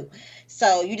emotion too.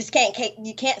 So you just can't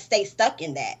stay stuck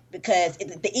in that, because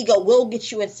the ego will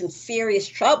get you in some serious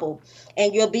trouble,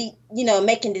 and you'll be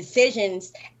making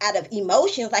decisions out of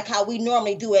emotions, like how we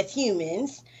normally do as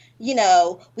humans. We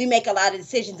make a lot of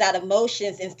decisions out of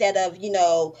emotions instead of,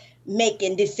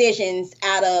 making decisions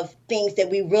out of things that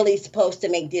we really supposed to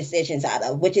make decisions out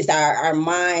of, which is our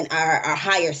mind, our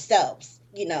higher selves,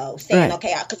 saying, right.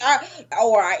 okay, because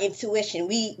our intuition,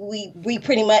 we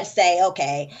pretty much say,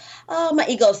 okay, my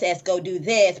ego says go do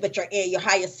this, but your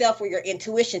higher self or your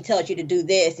intuition tells you to do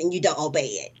this, and you don't obey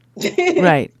it.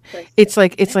 Right. It's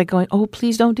like going, oh,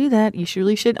 please don't do that. You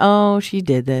surely should. Oh, she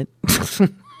did that.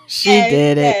 She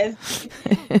did it.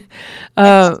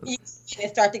 And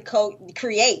start to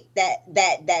create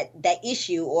that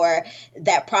issue or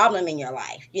that problem in your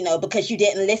life, because you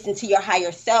didn't listen to your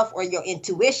higher self or your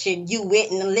intuition. You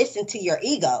went and listened to your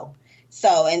ego.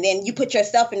 So, and then you put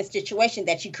yourself in a situation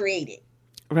that you created.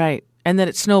 Right. And then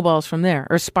it snowballs from there,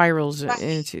 or spirals Right.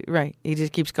 into, right. It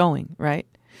just keeps going, right?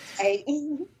 Right.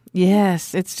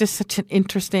 Yes. It's just such an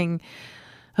interesting,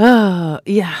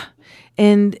 yeah.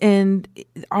 And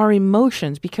our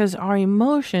emotions, because our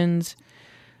emotions,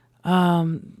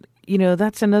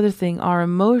 that's another thing. Our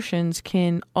emotions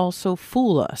can also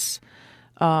fool us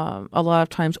a lot of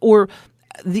times, or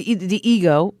the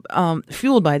ego,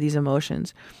 fueled by these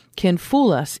emotions, can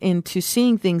fool us into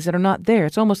seeing things that are not there.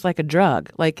 It's almost like a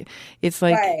drug. Like it's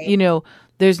like Right.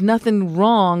 there's nothing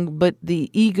wrong, but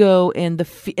the ego and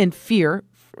and fear.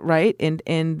 Right, and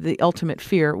the ultimate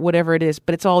fear, whatever it is,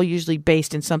 but it's all usually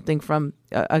based in something from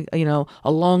a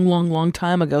long, long, long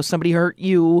time ago. Somebody hurt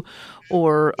you,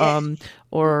 or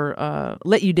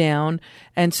let you down,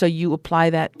 and so you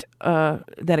apply that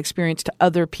experience to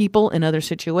other people in other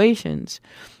situations.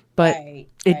 But Right.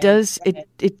 it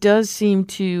Right. does seem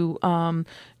to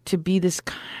be this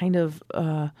kind of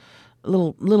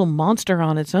little monster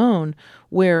on its own,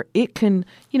 where it can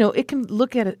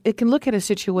look at a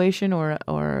situation or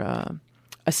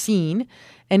a scene,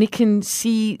 and it can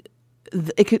see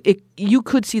you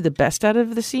could see the best out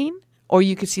of the scene, or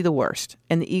you could see the worst,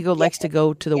 and the ego likes to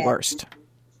go to the Yes. worst.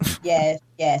 Yes,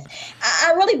 yes.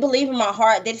 I really believe in my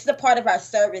heart that it's a part of our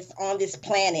service on this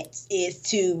planet is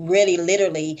to really,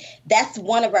 literally, that's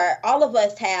one of all of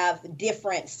us have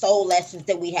different soul lessons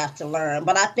that we have to learn.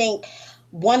 But I think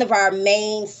one of our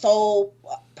main soul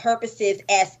purposes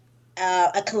as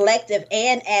a collective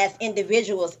and as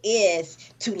individuals is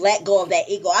to let go of that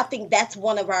ego. I think that's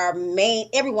one of our main,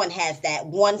 everyone has that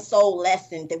one soul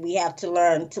lesson that we have to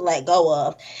learn to let go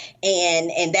of.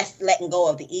 And that's letting go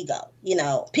of the ego. A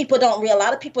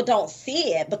lot of people don't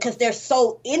see it because they're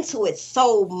so into it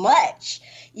so much,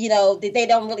 that they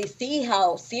don't really see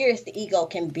how serious the ego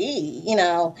can be,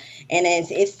 and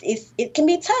it can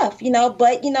be tough,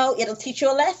 but it'll teach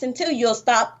you a lesson too. You'll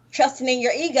stop trusting in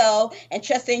your ego and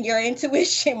trusting your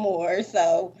intuition more.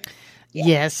 So, yeah.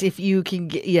 Yes, if you can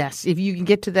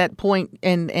get to that point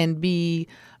and be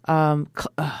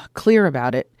clear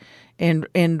about it,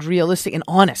 and realistic and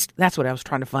honest. That's what I was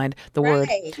trying to find the word.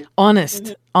 Right.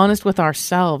 Honest. Honest with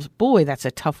ourselves. Boy, that's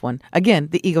a tough one. Again,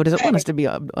 the ego doesn't want us to be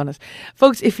honest.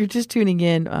 Folks, if you're just tuning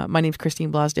in, my name's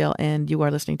Christine Blosdale, and you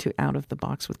are listening to Out of the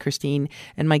Box with Christine.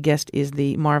 And my guest is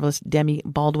the marvelous Demi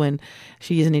Baldwin.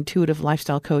 She is an intuitive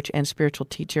lifestyle coach and spiritual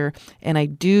teacher. And I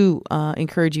do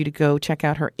encourage you to go check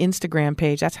out her Instagram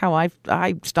page. That's how I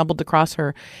stumbled across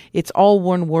her. It's all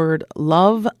one word,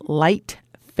 Love Light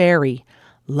Fairy.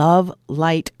 Love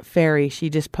Light Fairy. She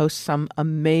just posts some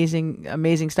amazing,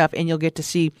 amazing stuff, and you'll get to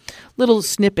see little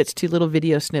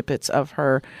video snippets of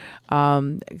her.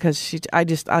 Because I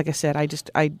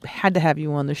had to have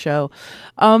you on the show.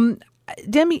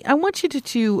 Demi, I want you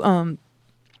to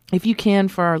if you can,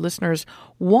 for our listeners,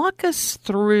 walk us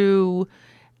through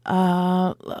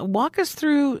a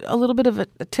little bit of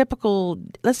a typical,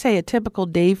 let's say a typical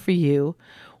day for you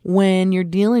when you're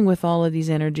dealing with all of these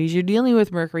energies. You're dealing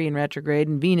with Mercury in retrograde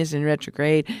and Venus in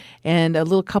retrograde and a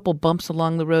little couple bumps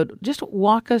along the road. Just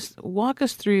walk us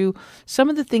through some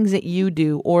of the things that you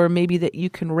do, or maybe that you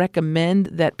can recommend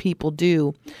that people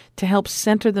do to help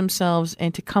center themselves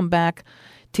and to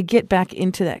get back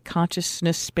into that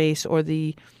consciousness space, or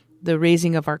the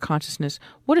raising of our consciousness.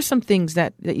 What are some things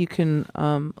that you can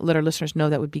let our listeners know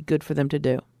that would be good for them to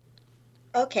do?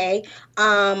 Okay.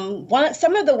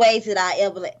 Some of the ways that I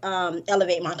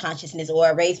elevate my consciousness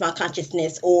or raise my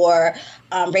consciousness or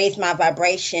raise my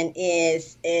vibration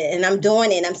is, and I'm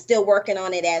doing it. I'm still working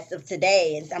on it as of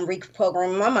today. Is I'm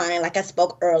reprogramming my mind, like I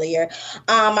spoke earlier.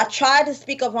 I try to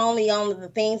speak of only on the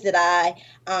things that I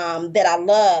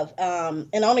love,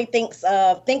 and only think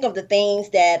of the things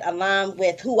that align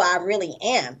with who I really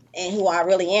am and who I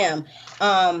really am.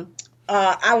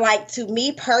 I like to,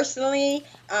 me personally,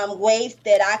 ways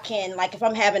that I can, like if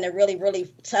I'm having a really,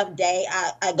 really tough day,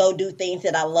 I go do things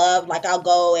that I love. Like I'll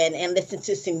go and listen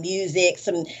to some music,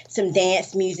 some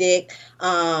dance music,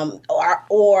 or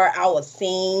I will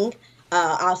sing.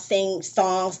 I'll sing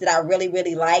songs that I really,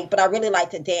 really like, but I really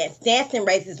like to dance. Dancing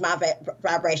raises my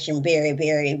vibration very,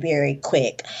 very, very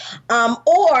quick.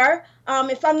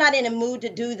 If I'm not in a mood to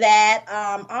do that,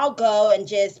 I'll go and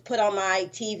just put on my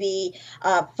TV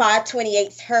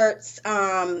 528 hertz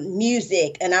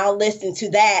music, and I'll listen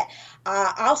to that.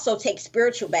 I also take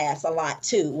spiritual baths a lot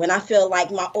too. When I feel like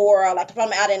my aura, like if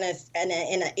I'm out in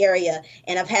an area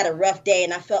and I've had a rough day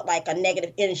and I felt like a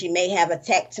negative energy may have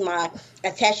attached to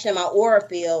my aura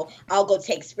field, I'll go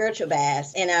take spiritual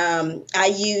baths. And I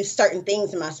use certain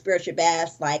things in my spiritual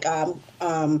baths, like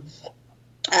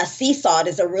sea salt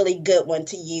is a really good one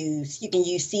to use. You can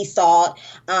use sea salt.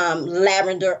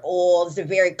 Lavender oil is a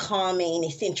very calming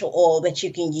essential oil that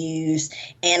you can use.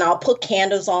 And I'll put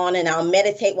candles on and I'll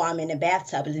meditate while I'm in the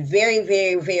bathtub. It's very,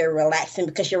 very, very relaxing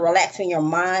because you're relaxing your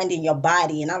mind and your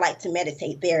body. And I like to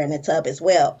meditate there in the tub as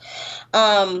well.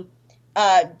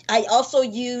 I also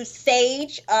use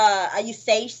sage. I use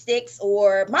sage sticks,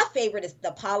 or my favorite is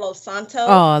the Palo Santo.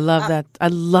 Oh, I love that. I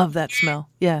love that smell.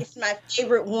 Yeah. It's my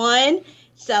favorite one.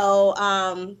 So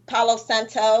Palo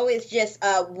Santo is just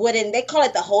wooden. They call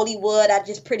it the holy wood. I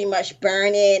just pretty much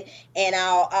burn it, and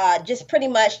I'll just pretty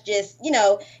much just,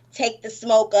 take the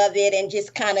smoke of it and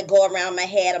just kind of go around my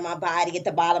head or my body at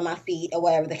the bottom of my feet or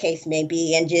whatever the case may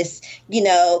be, and just,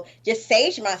 just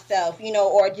sage myself,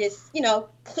 or just,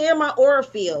 clear my aura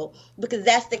field, because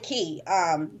that's the key.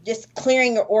 Just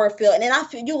clearing your aura field, and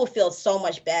then you will feel so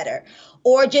much better.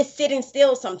 Or just sitting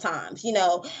still sometimes, with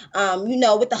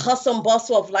the hustle and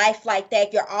bustle of life like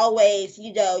that, you're always,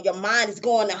 your mind is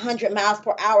going 100 miles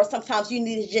per hour. Sometimes you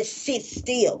need to just sit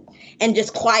still and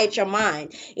just quiet your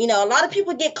mind. A lot of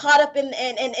people get caught up in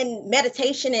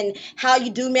meditation and how you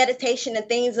do meditation and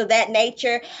things of that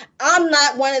nature. I'm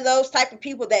not one of those type of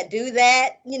people that do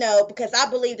that, because I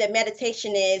believe that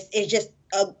meditation is just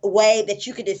a way that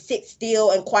you could just sit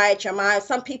still and quiet your mind.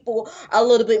 Some people are a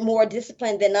little bit more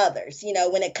disciplined than others,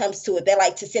 when it comes to it. They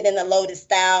like to sit in the lotus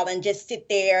style and just sit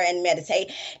there and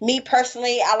meditate. Me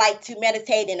personally, I like to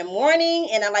meditate in the morning,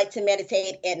 and I like to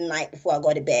meditate at night before I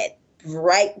go to bed.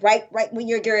 Right when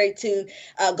you're ready to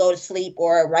go to sleep,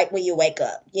 or right when you wake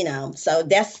up, So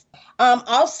that's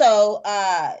also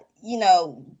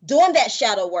doing that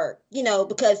shadow work,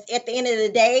 because at the end of the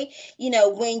day,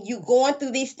 when you're going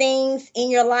through these things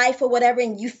in your life or whatever,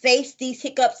 and you face these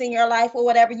hiccups in your life or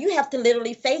whatever, you have to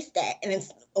literally face that. And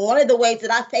it's one of the ways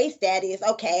that I face that is,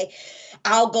 okay,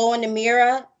 I'll go in the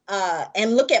mirror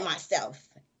and look at myself,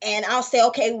 and I'll say,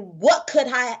 okay, what could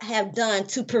I have done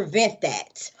to prevent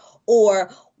that? Or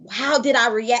how did I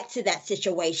react to that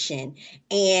situation?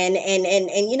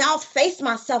 And I'll face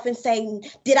myself and say,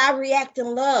 did I react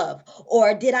in love?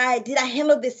 Or did I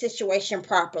handle this situation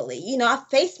properly? I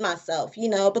face myself,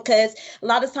 because a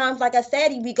lot of times, like I said,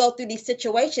 we go through these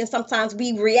situations. Sometimes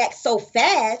we react so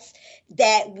fast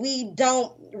that we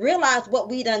don't realize what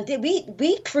we done did.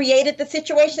 We created the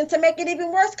situation to make it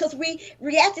even worse, because we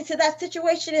reacted to that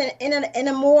situation in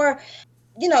a more,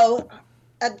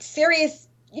 a serious,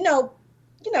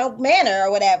 manner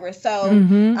or whatever. So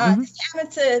just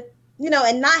having to,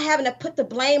 and not having to put the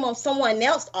blame on someone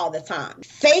else all the time.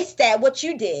 Face that, what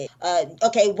you did.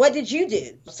 Okay, what did you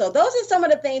do? So those are some of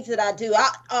the things that I do.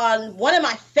 One of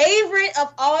my favorite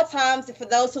of all times, for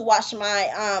those who watch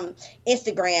my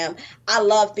Instagram, I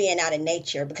love being out in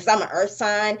nature, because I'm an earth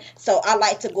sign. So I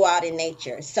like to go out in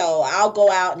nature. So I'll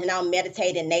go out and I'll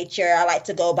meditate in nature. I like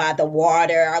to go by the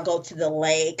water. I'll go to the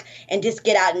lake and just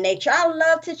get out in nature. I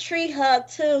love to tree hug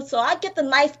too. So I get the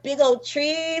nice big old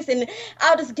trees, and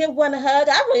I'll just give one a hug.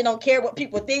 I really don't care what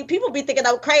people think. People be thinking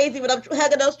I'm crazy when I'm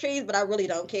hugging those trees, but I really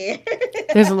don't care.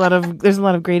 There's a lot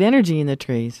of great energy in the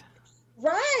trees.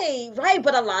 Right.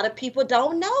 But a lot of people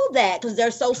don't know that because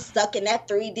they're so stuck in that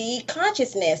 3D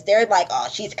consciousness. They're like, oh,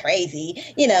 she's crazy,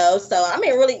 So, I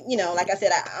mean, really, like I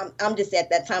said, I'm just at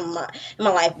that time in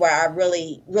my life where I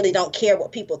really, really don't care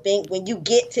what people think. When you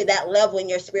get to that level in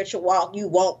your spiritual walk, you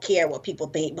won't care what people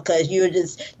think because you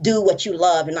just do what you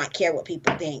love and not care what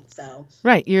people think. So,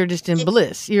 right. You're just in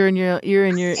bliss. You're in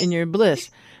your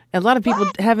bliss. A lot of people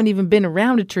haven't even been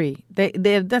around a tree.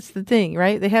 That's the thing,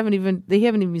 right? They haven't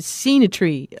even seen a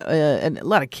tree, and a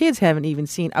lot of kids haven't even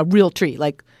seen a real tree,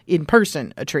 like in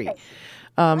person, a tree.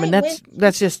 And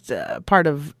that's just part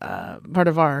of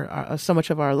our so much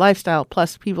of our lifestyle.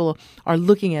 Plus, people are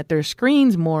looking at their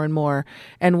screens more and more.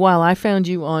 And while I found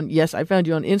you on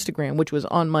Instagram, which was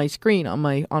on my screen, on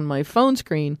my phone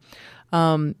screen.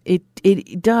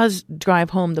 It does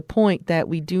drive home the point that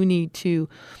we do need to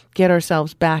get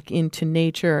ourselves back into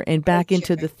nature and back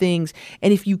into the things.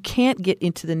 And if you can't get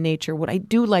into the nature, what I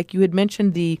do like, you had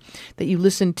mentioned that you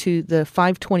listen to the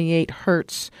 528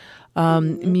 hertz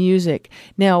music.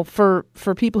 Now, for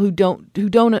people who don't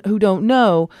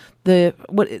know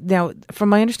now, from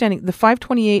my understanding, the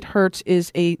 528 hertz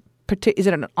is is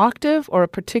it an octave or a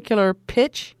particular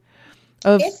pitch?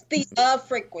 It's the love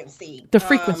frequency. The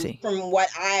frequency. From what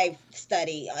I've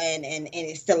studied, and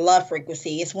it's the love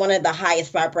frequency. It's one of the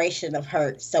highest vibration of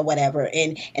hertz or whatever.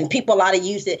 And people, a lot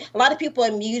of people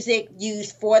in music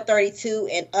use 432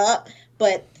 and up,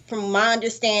 but from my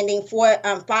understanding,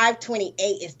 528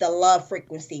 is the love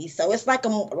frequency. So it's like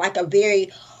a very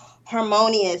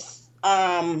harmonious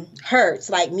hertz,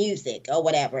 like music or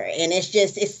whatever, and it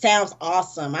sounds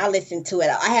awesome. I listen to it.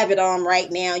 I have it on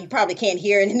right now. You probably can't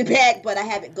hear it in the back, but I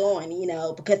have it going,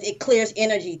 because it clears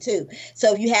energy too.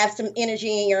 So if you have some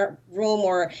energy in your room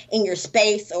or in your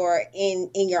space or in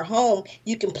your home,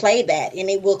 you can play that and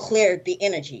it will clear the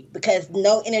energy, because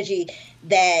no energy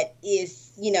that is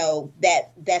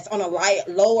that's on a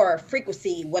lower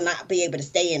frequency will not be able to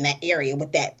stay in that area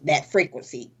with that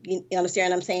frequency. You understand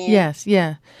what I'm saying? Yes,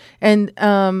 yeah. And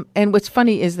what's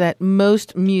funny is that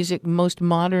most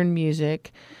modern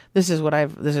music, this is what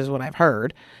I've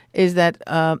heard, is that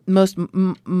most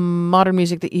modern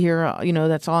music that you hear,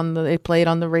 that's they play it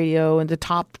on the radio and the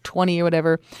top 20 or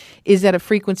whatever, is at a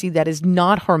frequency that is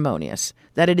not harmonious,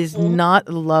 that it is not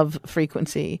love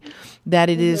frequency, that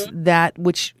it is that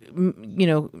which,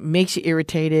 makes you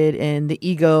irritated, and the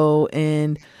ego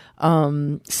and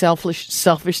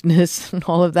selfishness and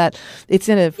all of that. It's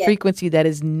in a frequency that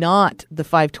is not the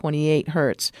 528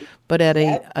 hertz, but at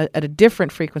a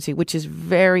different frequency, which is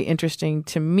very interesting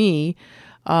to me.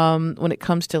 When it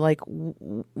comes to like,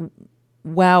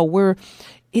 wow,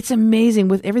 it's amazing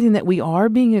with everything that we are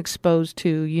being exposed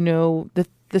to,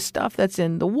 the stuff that's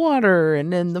in the water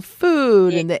and then the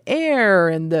food and the air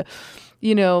and the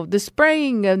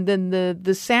spraying and then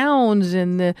the sounds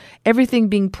and everything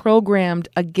being programmed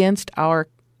against our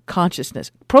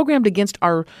consciousness, programmed against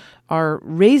our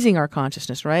raising our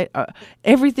consciousness, right?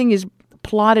 Everything is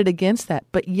plotted against that,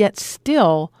 but yet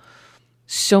still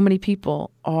so many people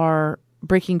are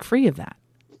breaking free of that.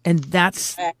 And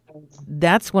that's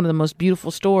one of the most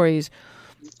beautiful stories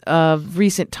of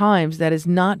recent times that is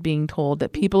not being told,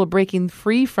 that people are breaking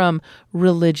free from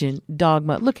religion,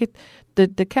 dogma. Look at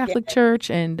the Catholic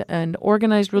Church and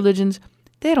organized religions.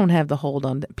 They don't have the hold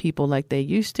on people like they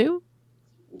used to.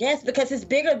 Yes, because it's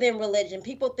bigger than religion.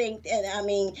 People think,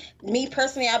 me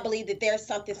personally, I believe that there's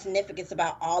something significant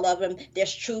about all of them.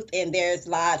 There's truth and there's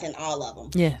lies in all of them.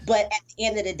 Yeah. But at the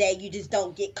end of the day, you just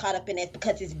don't get caught up in it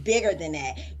because it's bigger than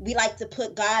that. We like to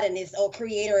put God in this,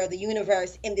 creator of the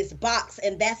universe, in this box.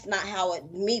 And that's not how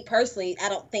me personally, I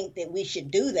don't think that we should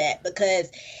do that,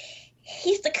 because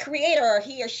he's the creator, or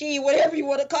he or she, whatever you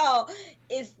want to call,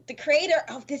 is the creator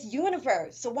of this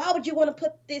universe. So why would you want to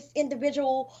put this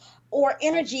individual or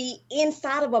energy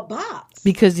inside of a box?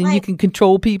 Because then you can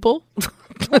control people.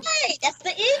 Right, that's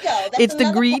the ego. It's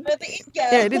the greed. Part of the ego.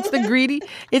 Yeah, it's the greedy.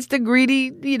 It's the greedy.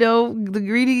 The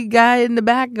greedy guy in the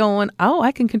back going, "Oh,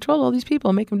 I can control all these people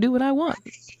and make them do what I want.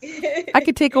 I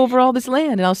could take over all this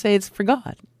land, and I'll say it's for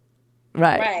God."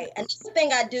 Right. Another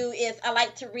thing I do is I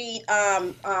like to read,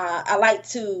 I like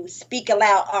to speak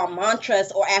aloud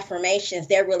mantras or affirmations.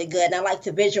 They're really good. And I like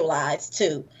to visualize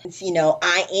too.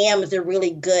 I am is a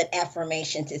really good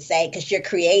affirmation to say, because you're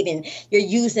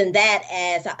using that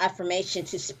as an affirmation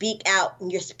to speak out,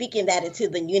 and you're speaking that into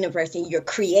the universe, and you're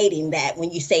creating that when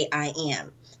you say I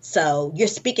am. So you're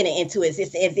speaking it into it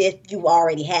as if you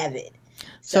already have it.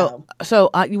 So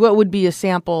what would be a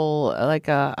sample, like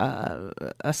a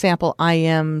sample I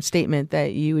am statement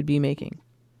that you would be making?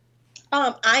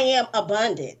 I am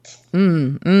abundant.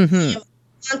 Mm-hmm. I am a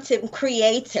quantum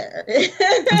creator.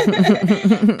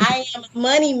 I am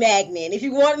money magnet. If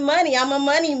you want money, I'm a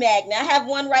money magnet. I have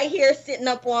one right here sitting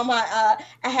up on my.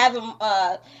 I have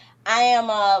I am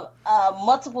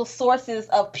multiple sources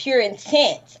of pure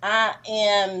intent. I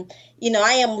am,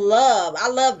 I am love. I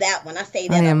love that one. I say I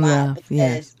that a am lot love.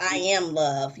 Yes. because I am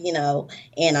love.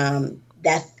 And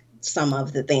that's some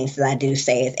of the things that I do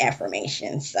say as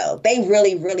affirmations. So they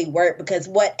really, really work because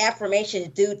what affirmations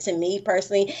do to me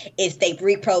personally is they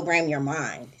reprogram your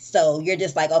mind. So you're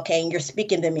just like, okay, and you're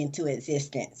speaking them into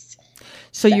existence.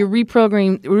 So you're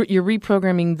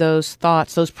reprogramming those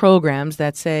thoughts, those programs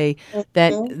that say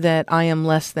that I am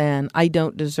less than, I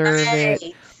don't deserve it.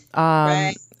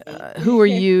 Right. Right. Who are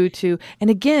you to? And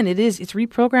again, it's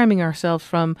reprogramming ourselves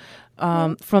from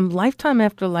lifetime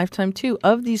after lifetime too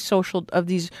of these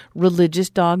religious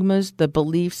dogmas, the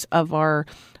beliefs of our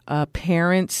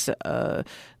parents,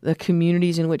 the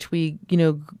communities in which we,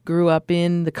 grew up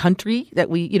in, the country that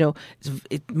we,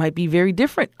 it might be very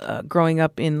different growing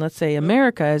up in, let's say,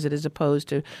 America as it is opposed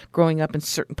to growing up in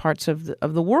certain parts of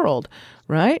the world,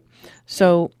 right?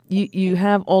 So you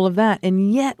have all of that,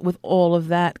 and yet with all of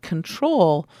that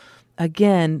control,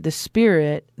 again, the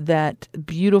spirit, that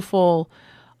beautiful,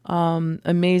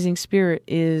 amazing spirit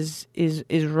is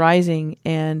rising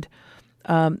and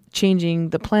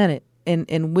changing the planet.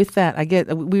 And with that,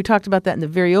 we talked about that in the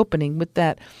very opening. With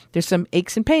that, there's some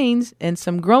aches and pains and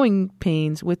some growing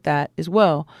pains with that as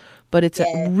well. But it's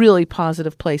a really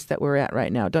positive place that we're at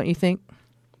right now, don't you think?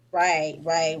 Right.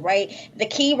 The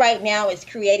key right now is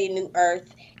creating new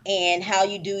earth. And how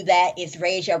you do that is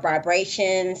raise your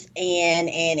vibrations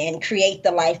and create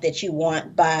the life that you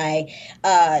want by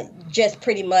just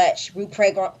pretty much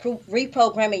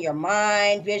reprogramming your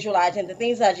mind, visualizing the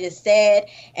things I just said,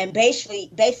 and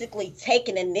basically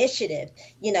taking initiative.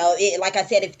 Like I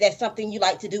said, if there's something you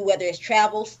like to do, whether it's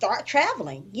travel, start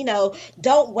traveling.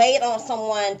 Don't wait on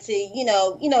someone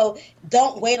to,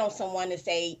 don't wait on someone to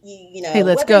say, hey,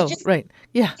 let's go. Right.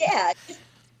 Yeah. Yeah.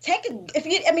 If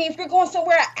you're going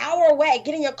somewhere an hour away,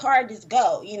 get in your car and just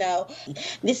go.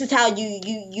 This is how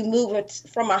you move it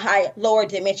from a lower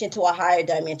dimension to a higher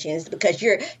dimension. It's because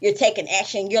you're taking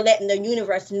action. You're letting the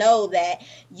universe know that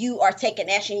you are taking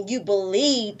action. You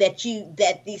believe that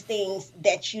these things,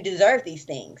 that you deserve these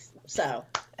things. So.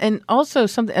 And also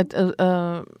something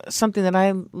that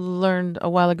I learned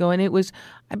a while ago, and it was,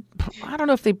 I don't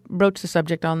know if they broached the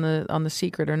subject on the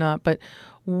Secret or not, but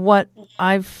what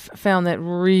I've found that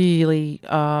really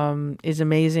is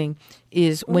amazing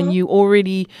is when you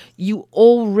already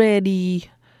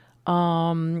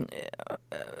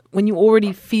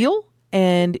feel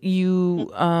and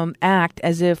you act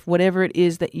as if whatever it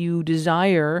is that you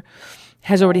desire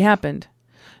has already happened.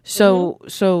 So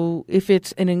if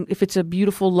it's a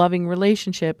beautiful, loving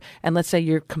relationship, and let's say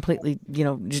you're completely,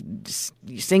 just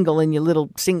single in your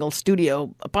little single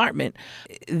studio apartment,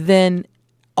 then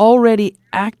already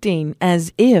acting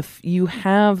as if you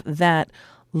have that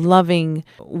loving,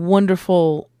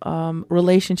 wonderful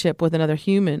relationship with another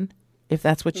human, if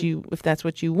that's what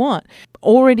you want,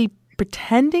 already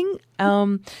pretending,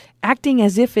 acting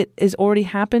as if it has already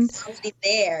happened, it's already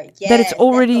there. Yes, that it's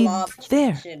already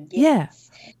there. Yes. Yeah.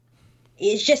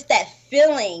 It's just that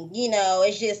feeling,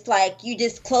 it's just like you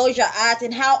just close your eyes.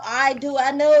 And how I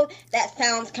know that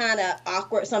sounds kind of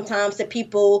awkward sometimes to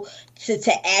people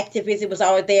to act if it was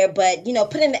already there. But,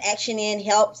 putting the action in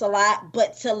helps a lot,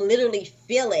 but to literally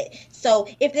feel it. So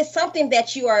if it's something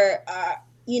that you are,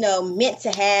 meant to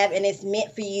have, and it's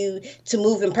meant for you to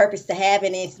move in purpose to have,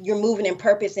 and you're moving in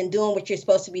purpose and doing what you're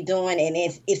supposed to be doing, and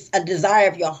it's a desire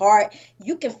of your heart,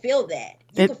 you can feel that.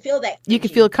 You can feel that. You can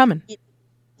feel it coming.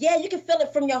 Yeah, you can feel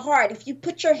it from your heart. If you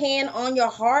put your hand on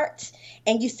your heart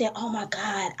and you say, "Oh my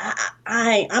God,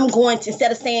 I'm going to,"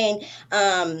 instead of saying,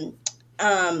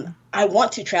 "I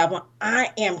want to travel,"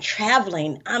 I am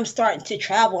traveling. I'm starting to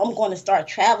travel. I'm going to start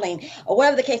traveling, or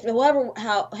whatever the case,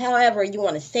 however you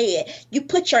want to say it. You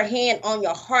put your hand on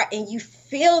your heart and you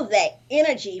feel that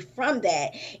energy from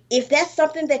that. If that's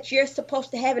something that you're supposed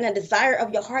to have in a desire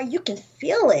of your heart, you can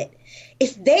feel it.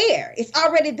 It's there. It's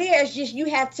already there. It's just you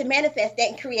have to manifest that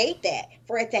and create that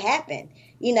for it to happen.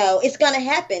 It's going to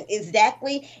happen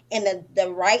exactly in the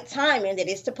right timing that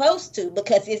it's supposed to,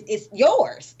 because it's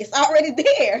yours. It's already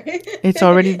there. It's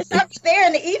already there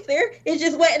in the ether. It's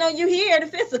just waiting on you here in the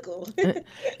physical. And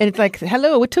it's like,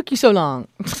 hello, what took you so long?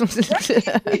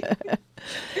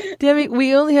 Debbie,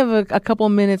 we only have a couple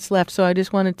minutes left, so I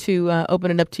just wanted to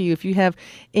open it up to you. If you have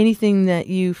anything that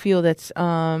you feel that's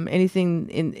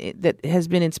anything that has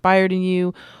been inspired in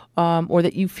you, or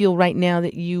that you feel right now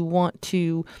that you want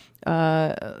to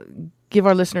give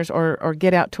our listeners or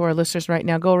get out to our listeners right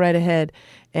now, go right ahead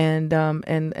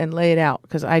and lay it out,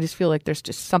 because I just feel like there's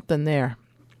just something there.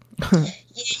 Yeah,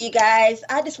 you guys,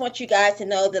 I just want you guys to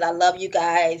know that I love you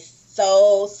guys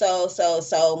so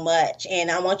much. And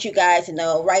I want you guys to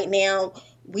know right now,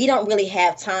 we don't really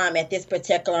have time at this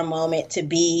particular moment to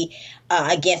be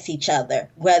against each other,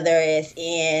 whether it's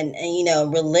in,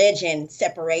 religion,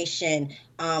 separation,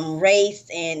 race,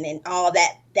 and all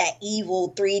that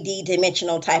evil 3D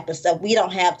dimensional type of stuff. We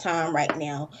don't have time right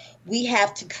now. We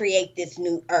have to create this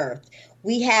new earth.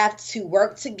 We have to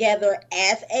work together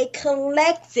as a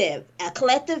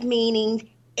collective meaning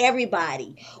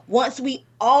everybody. Once we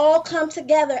all come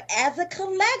together as a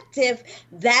collective,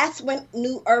 that's when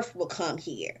New Earth will come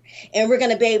here. And we're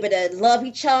going to be able to love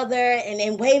each other and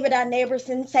then wave at our neighbors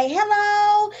and say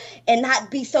hello and not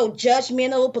be so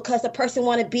judgmental because the person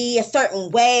want to be a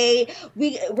certain way.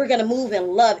 We're going to move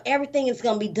in love. Everything is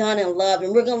going to be done in love.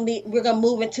 And we're going to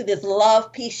move into this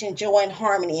love, peace, and joy and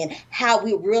harmony and how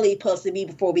we really supposed to be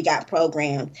before we got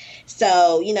programmed.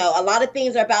 So, a lot of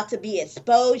things are about to be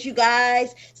exposed, you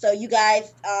guys. So you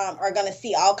guys are going to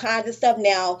see all kinds of stuff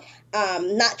now.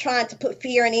 Not trying to put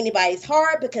fear in anybody's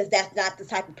heart, because that's not the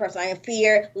type of person I am.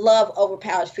 Fear, love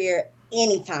overpowers fear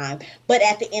anytime. But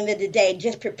at the end of the day,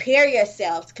 just prepare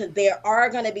yourselves, because there are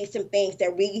going to be some things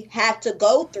that we have to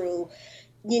go through,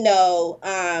 in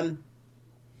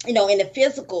the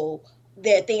physical.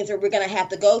 There are things that we're going to have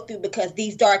to go through, because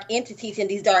these dark entities and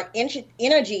these dark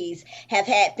energies have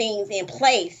had things in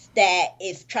place that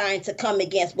is trying to come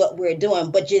against what we're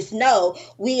doing. But just know,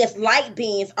 we as light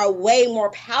beings are way more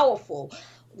powerful.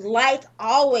 Light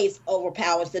always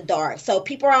overpowers the dark. So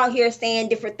people are out here saying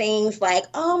different things like,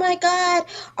 oh my God,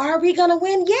 are we going to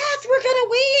win? Yes, we're going to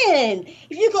win.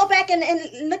 If you go back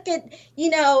and look at,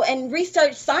 and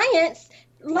research science,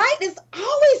 light is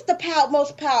always the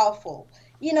most powerful.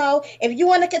 If you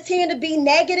want to continue to be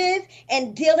negative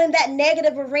and deal in that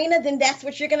negative arena, then that's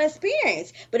what you're going to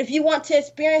experience. But if you want to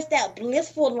experience that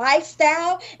blissful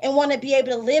lifestyle and want to be able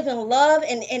to live in love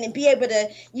and be able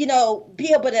to,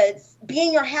 be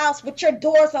in your house with your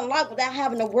doors unlocked without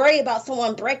having to worry about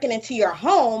someone breaking into your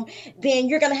home, then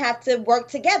you're going to have to work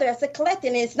together as a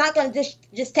collective. And it's not going to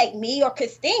just take me or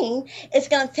Christine. It's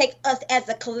going to take us as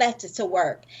a collective to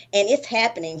work. And it's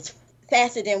happening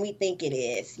faster than we think it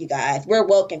is, you guys. We're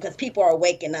woken because people are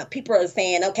waking up. People are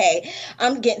saying, okay,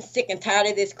 I'm getting sick and tired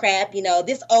of this crap.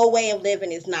 This old way of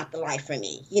living is not the life for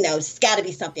me. It's got to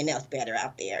be something else better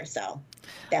out there. So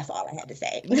that's all I had to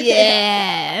say.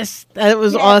 Yes, that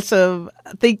was awesome.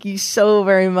 Thank you so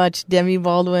very much, Demi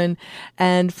Baldwin.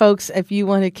 And folks, if you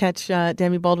want to catch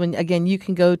Demi Baldwin, again, you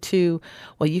can go to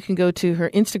her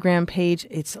Instagram page.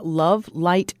 It's Love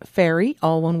Light Fairy,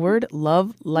 all one word,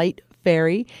 Love Light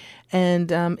Fairy.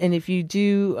 And if you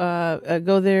do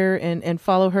go there and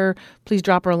follow her, please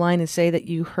drop her a line and say that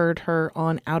you heard her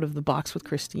on Out of the Box with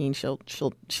Christine.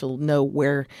 She'll know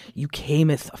where you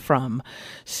cameth from.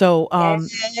 So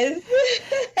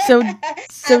so I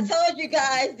told you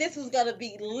guys this was gonna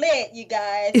be lit, you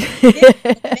guys. This is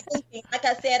amazing. Like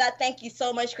I said, I thank you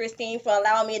so much, Christine, for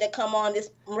allowing me to come on this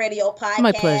radio podcast.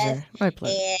 My pleasure. And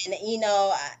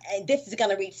this is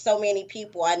gonna reach so many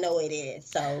people. I know it is.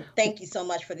 So thank you so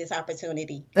much for this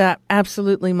opportunity.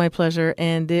 Absolutely, my pleasure.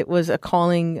 And it was a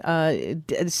calling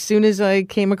as soon as I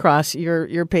came across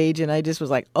your page, and I just was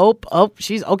like, oh,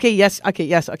 she's okay. Yes, I'll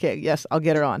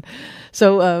get her on.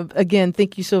 So again,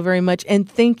 thank you so very much, and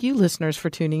thank you, listeners, for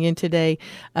tuning in today.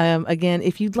 Again,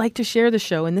 if you'd like to share the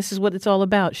show, and this is what it's all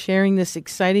about, sharing this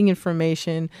exciting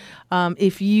information.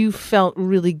 If you felt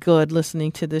really good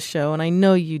listening to this show, and I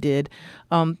know you did,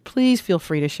 please feel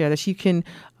free to share this. You can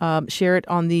share it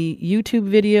on the YouTube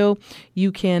video.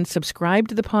 You can subscribe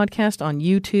to the podcast on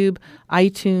YouTube,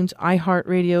 iTunes,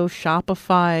 iHeartRadio,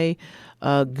 Shopify,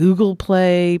 Google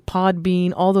Play,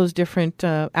 Podbean, all those different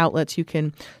outlets. You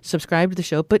can subscribe to the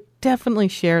show, but definitely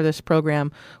share this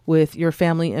program with your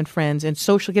family and friends, and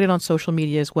get it on social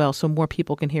media as well so more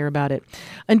people can hear about it.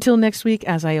 Until next week,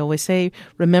 as I always say,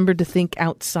 remember to think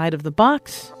outside of the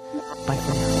box. Bye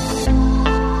for now.